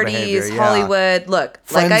predator parties, behavior, yeah. Hollywood. Look,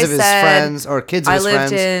 Friends like I of his said, friends or kids of I his lived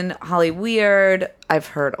friends. in Hollyweird. I've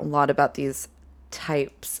heard a lot about these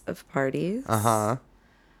types of parties. How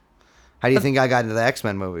do you think I got into the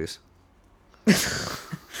X-Men movies?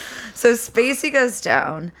 So Spacey goes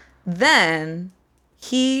down. Then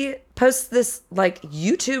he posts this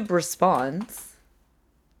YouTube response,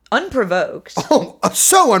 unprovoked. Oh,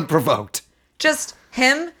 so unprovoked. Just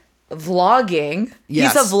him vlogging.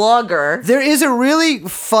 Yes. He's a vlogger. There is a really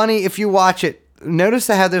funny, if you watch it, notice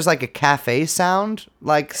how there's a cafe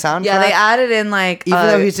soundtrack. Yeah, they added in even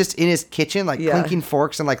though he's just in his kitchen, yeah. clinking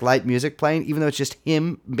forks and light music playing, even though it's just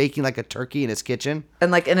him making a turkey in his kitchen.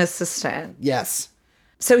 and an assistant. Yes.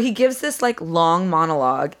 So he gives this long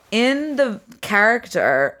monologue in the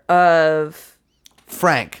character of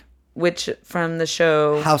Frank, which from the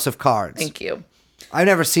show. House of Cards. Thank you. I've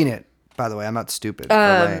never seen it, by the way. I'm not stupid or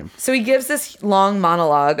lame. So he gives this long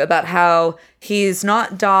monologue about how he's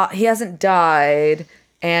not he hasn't died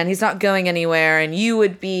and he's not going anywhere, and you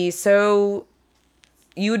would be so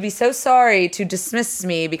sorry to dismiss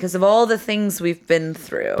me because of all the things we've been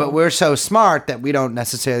through. But we're so smart that we don't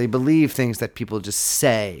necessarily believe things that people just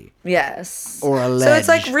say. Yes. Or So it's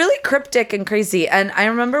allege. really cryptic and crazy. And I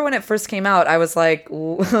remember when it first came out, I was like,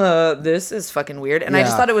 this is fucking weird. And I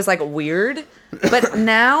just Yeah. thought it was weird. But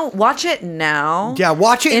now, watch it now. Yeah,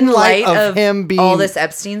 watch it in light of him being... all this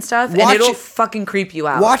Epstein stuff, and Watch it'll it- fucking creep you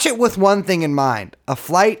out. Watch it with one thing in mind. A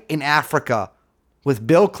flight in Africa with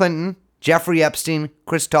Bill Clinton, Jeffrey Epstein,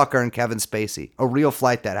 Chris Tucker, and Kevin Spacey. A real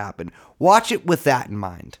flight that happened. Watch it with that in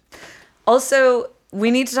mind. Also, we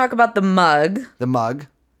need to talk about the mug. The mug.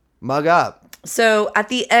 Mug up. So at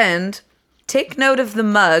the end, take note of the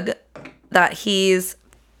mug that he's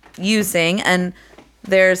using, and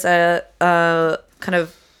there's a kind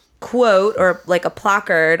of quote or a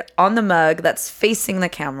placard on the mug that's facing the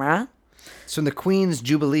camera. It's from the Queen's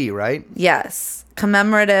Jubilee, right? Yes,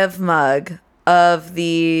 commemorative mug of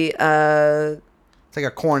the It's like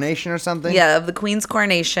a coronation or something? of the Queen's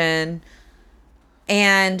coronation.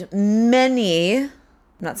 And many, I'm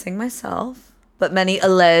not saying myself, but many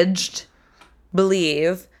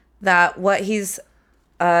believe that what he's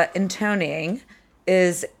intoning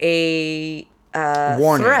is a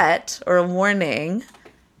Warning. threat or a warning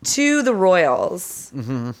to the royals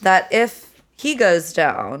Mm-hmm. that if he goes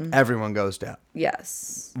down, Everyone goes down.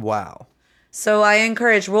 yes. Wow. So I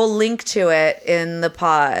encourage, we'll link to it in the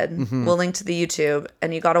pod. Mm-hmm. We'll link to the YouTube,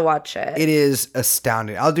 and you got to watch it. It is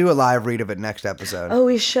astounding. I'll do a live read of it next episode. Oh,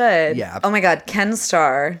 we should. Yeah. Oh my God, Ken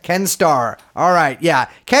Starr. Ken Starr. All right, yeah.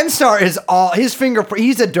 Ken Starr is all his fingerprint.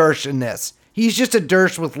 He's a Dersh in this. He's just a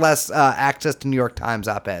Dersh with less access to New York Times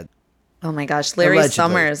op-ed. Oh my gosh, Larry Allegedly.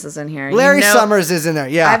 Summers is in here. Larry Summers is in there.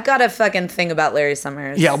 Yeah. I've got a fucking thing about Larry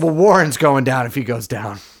Summers. Yeah. Well, Warren's going down if he goes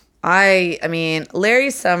down. I mean,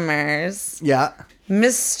 Larry Summers, Yeah.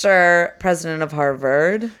 Mr. President of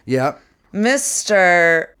Harvard, Yeah.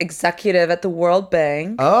 Mr. Executive at the World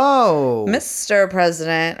Bank, Oh. Mr.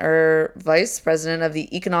 President or Vice President of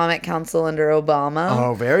the Economic Council under Obama.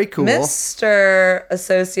 Oh, very cool. Mr.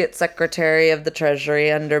 Associate Secretary of the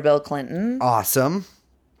Treasury under Bill Clinton. Awesome.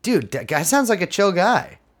 Dude, that guy sounds like a chill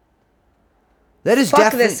guy. That is Fuck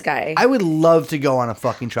definitely this guy. I would love to go on a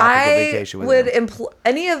fucking tropical vacation with would him.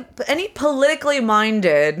 any politically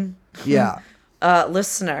minded Yeah.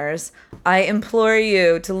 listeners, I implore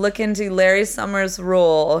you to look into Larry Summers'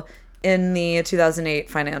 role in the 2008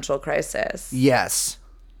 financial crisis. Yes.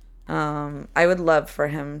 I would love for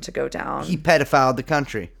him to go down. He pedophiled the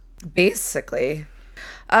country. Basically.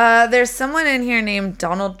 There's someone in here named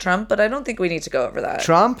Donald Trump, but I don't think we need to go over that.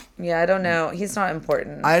 Trump? Yeah, I don't know. He's not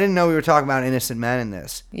important. I didn't know we were talking about innocent men in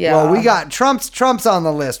this. Yeah. Well, we got Trump's on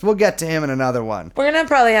the list. We'll get to him in another one. We're gonna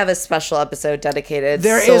probably have a special episode dedicated.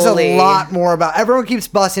 There is solely- a lot more about. Everyone keeps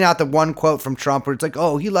busting out the one quote from Trump where it's like,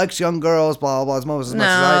 "Oh, he likes young girls," blah blah blah. As much as I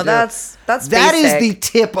No, do. that's That is basic. the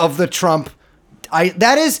tip of the Trump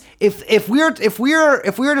That is if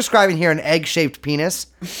we're describing here an egg-shaped penis,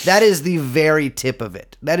 that is the very tip of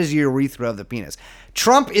it. That is your urethra of the penis.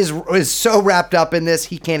 Trump is so wrapped up in this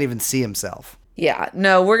he can't even see himself. Yeah,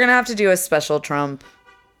 no, we're gonna have to do a special Trump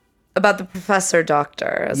about the Professor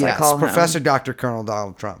Doctor, as I call him. Professor Dr. Colonel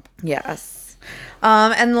Donald Trump. Yes.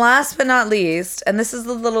 And last but not least, and this is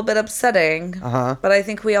a little bit upsetting, but I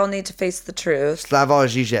think we all need to face the truth. Slavoj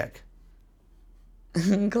Žižek.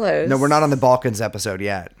 Close. No, we're not on the Balkans episode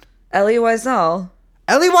yet. Elie Wiesel.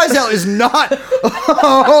 Elie Wiesel is not.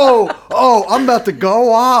 Oh, I'm about to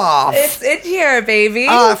go off. It's in here, baby.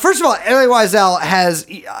 First of all, Elie Wiesel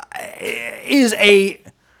is a.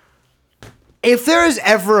 If there is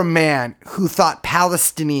ever a man who thought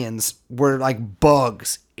Palestinians were like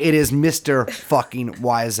bugs, it is Mr. fucking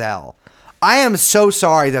Wiesel. I am so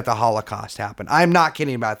sorry that the Holocaust happened. I'm not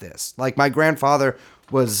kidding about this. Like, my grandfather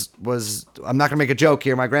was I'm not gonna make a joke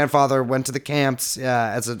here. My grandfather went to the camps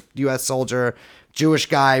as a U.S. soldier, Jewish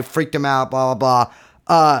guy, freaked him out, blah blah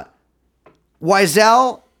blah.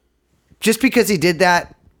 Wiesel, just because he did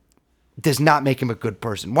that, does not make him a good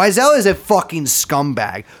person. Wiesel is a fucking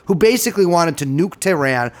scumbag who basically wanted to nuke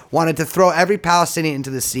Tehran, wanted to throw every Palestinian into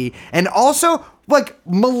the sea, and also like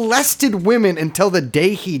molested women until the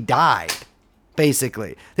day he died.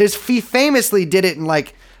 Basically, he famously did it in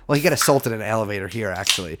like. Well, he got assaulted in an elevator here,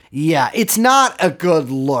 actually. Yeah, it's not a good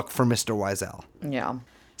look for Mr. Wiesel. Yeah.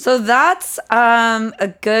 So that's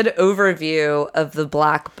a good overview of the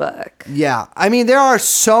Black Book. Yeah. I mean, there are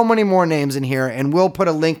so many more names in here, and we'll put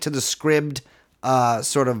a link to the Scribd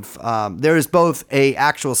there is both a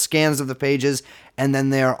actual scans of the pages, and then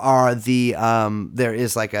there are there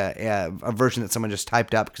is like a version that someone just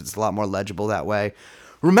typed up because it's a lot more legible that way.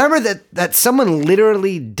 Remember that someone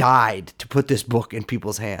literally died to put this book in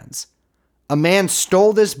people's hands. A man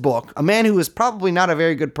stole this book, a man who was probably not a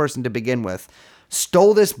very good person to begin with,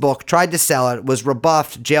 stole this book, tried to sell it, was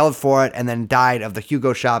rebuffed, jailed for it, and then died of the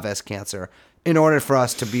Hugo Chavez cancer in order for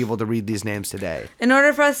us to be able to read these names today. In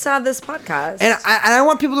order for us to have this podcast. And I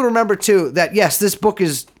want people to remember, too, that, yes, this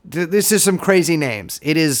is some crazy names.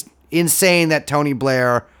 It is insane that Tony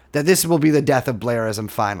Blair, that this will be the death of Blairism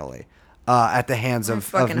finally. At the hands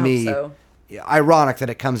of me. Hope so. Ironic that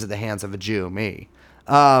it comes at the hands of a Jew, me.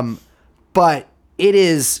 But it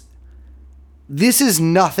is. This is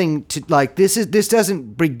nothing to like. This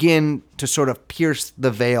doesn't begin to sort of pierce the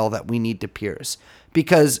veil that we need to pierce,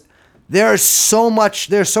 because there's so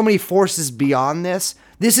many forces beyond this.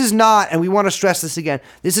 This is not, and we want to stress this again.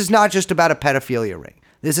 This is not just about a pedophilia ring.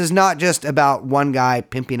 This is not just about one guy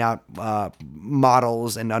pimping out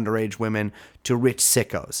models and underage women to rich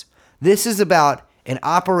sickos. This is about an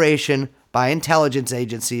operation by intelligence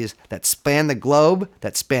agencies that span the globe,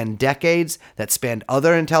 that span decades, that span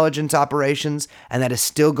other intelligence operations, and that is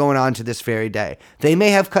still going on to this very day. They may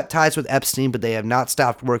have cut ties with Epstein, but they have not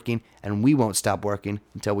stopped working, and we won't stop working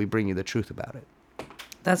until we bring you the truth about it.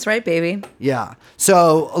 That's right, baby. Yeah.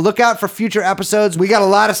 So look out for future episodes. We got a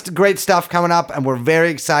lot of great stuff coming up, and we're very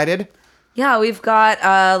excited. Yeah, we've got,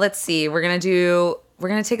 let's see, we're going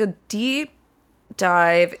to take a deep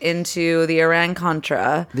dive into the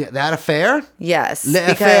Iran-Contra. That affair? Yes.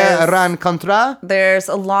 L'affaire Iran-Contra? There's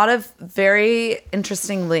a lot of very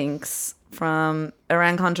interesting links from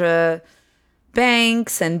Iran-Contra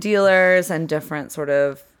banks and dealers and different sort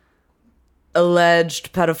of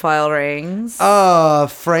alleged pedophile rings.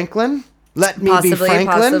 Franklin? Let me be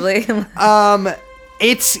Franklin? Possibly.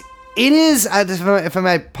 It is, if I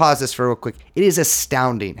might pause this for real quick, it is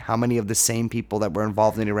astounding how many of the same people that were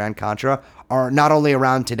involved in Iran-Contra are not only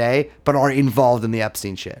around today, but are involved in the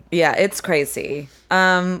Epstein shit. Yeah, it's crazy.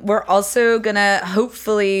 We're also going to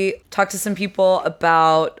hopefully talk to some people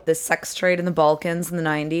about the sex trade in the Balkans in the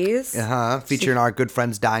 90s. Featuring our good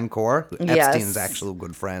friends DynCorp. Yes. Epstein's actual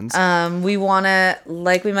good friends. We want to,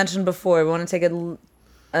 like we mentioned before, we want to take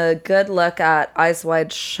a good look at Eyes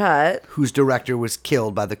Wide Shut, whose director was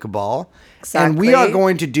killed by the cabal. Exactly. And we are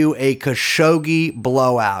going to do a Khashoggi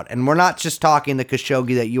blowout. And we're not just talking the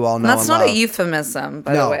Khashoggi that you all know. That's not a euphemism,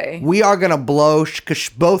 by the way. We are going to blow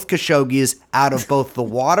both Khashoggis out of both the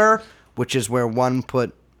water, which is where one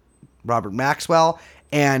put Robert Maxwell,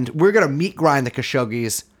 and we're going to meat grind the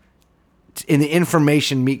Khashoggis in the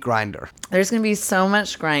information meat grinder. There's going to be so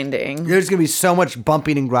much grinding. There's going to be so much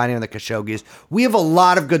bumping and grinding on the Khashoggis. We have a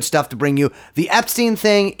lot of good stuff to bring you. The Epstein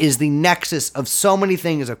thing is the nexus of so many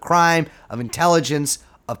things, of crime, of intelligence,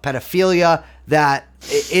 of pedophilia, that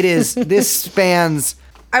it is, this spans...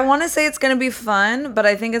 I want to say it's going to be fun, but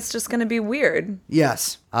I think it's just going to be weird.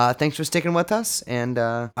 Yes. Thanks for sticking with us. And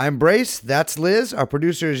I'm Brace. That's Liz. Our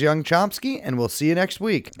producer is Young Chomsky, and we'll see you next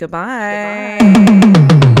week. Goodbye. Goodbye.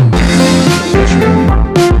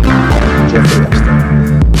 Jeffrey Epstein.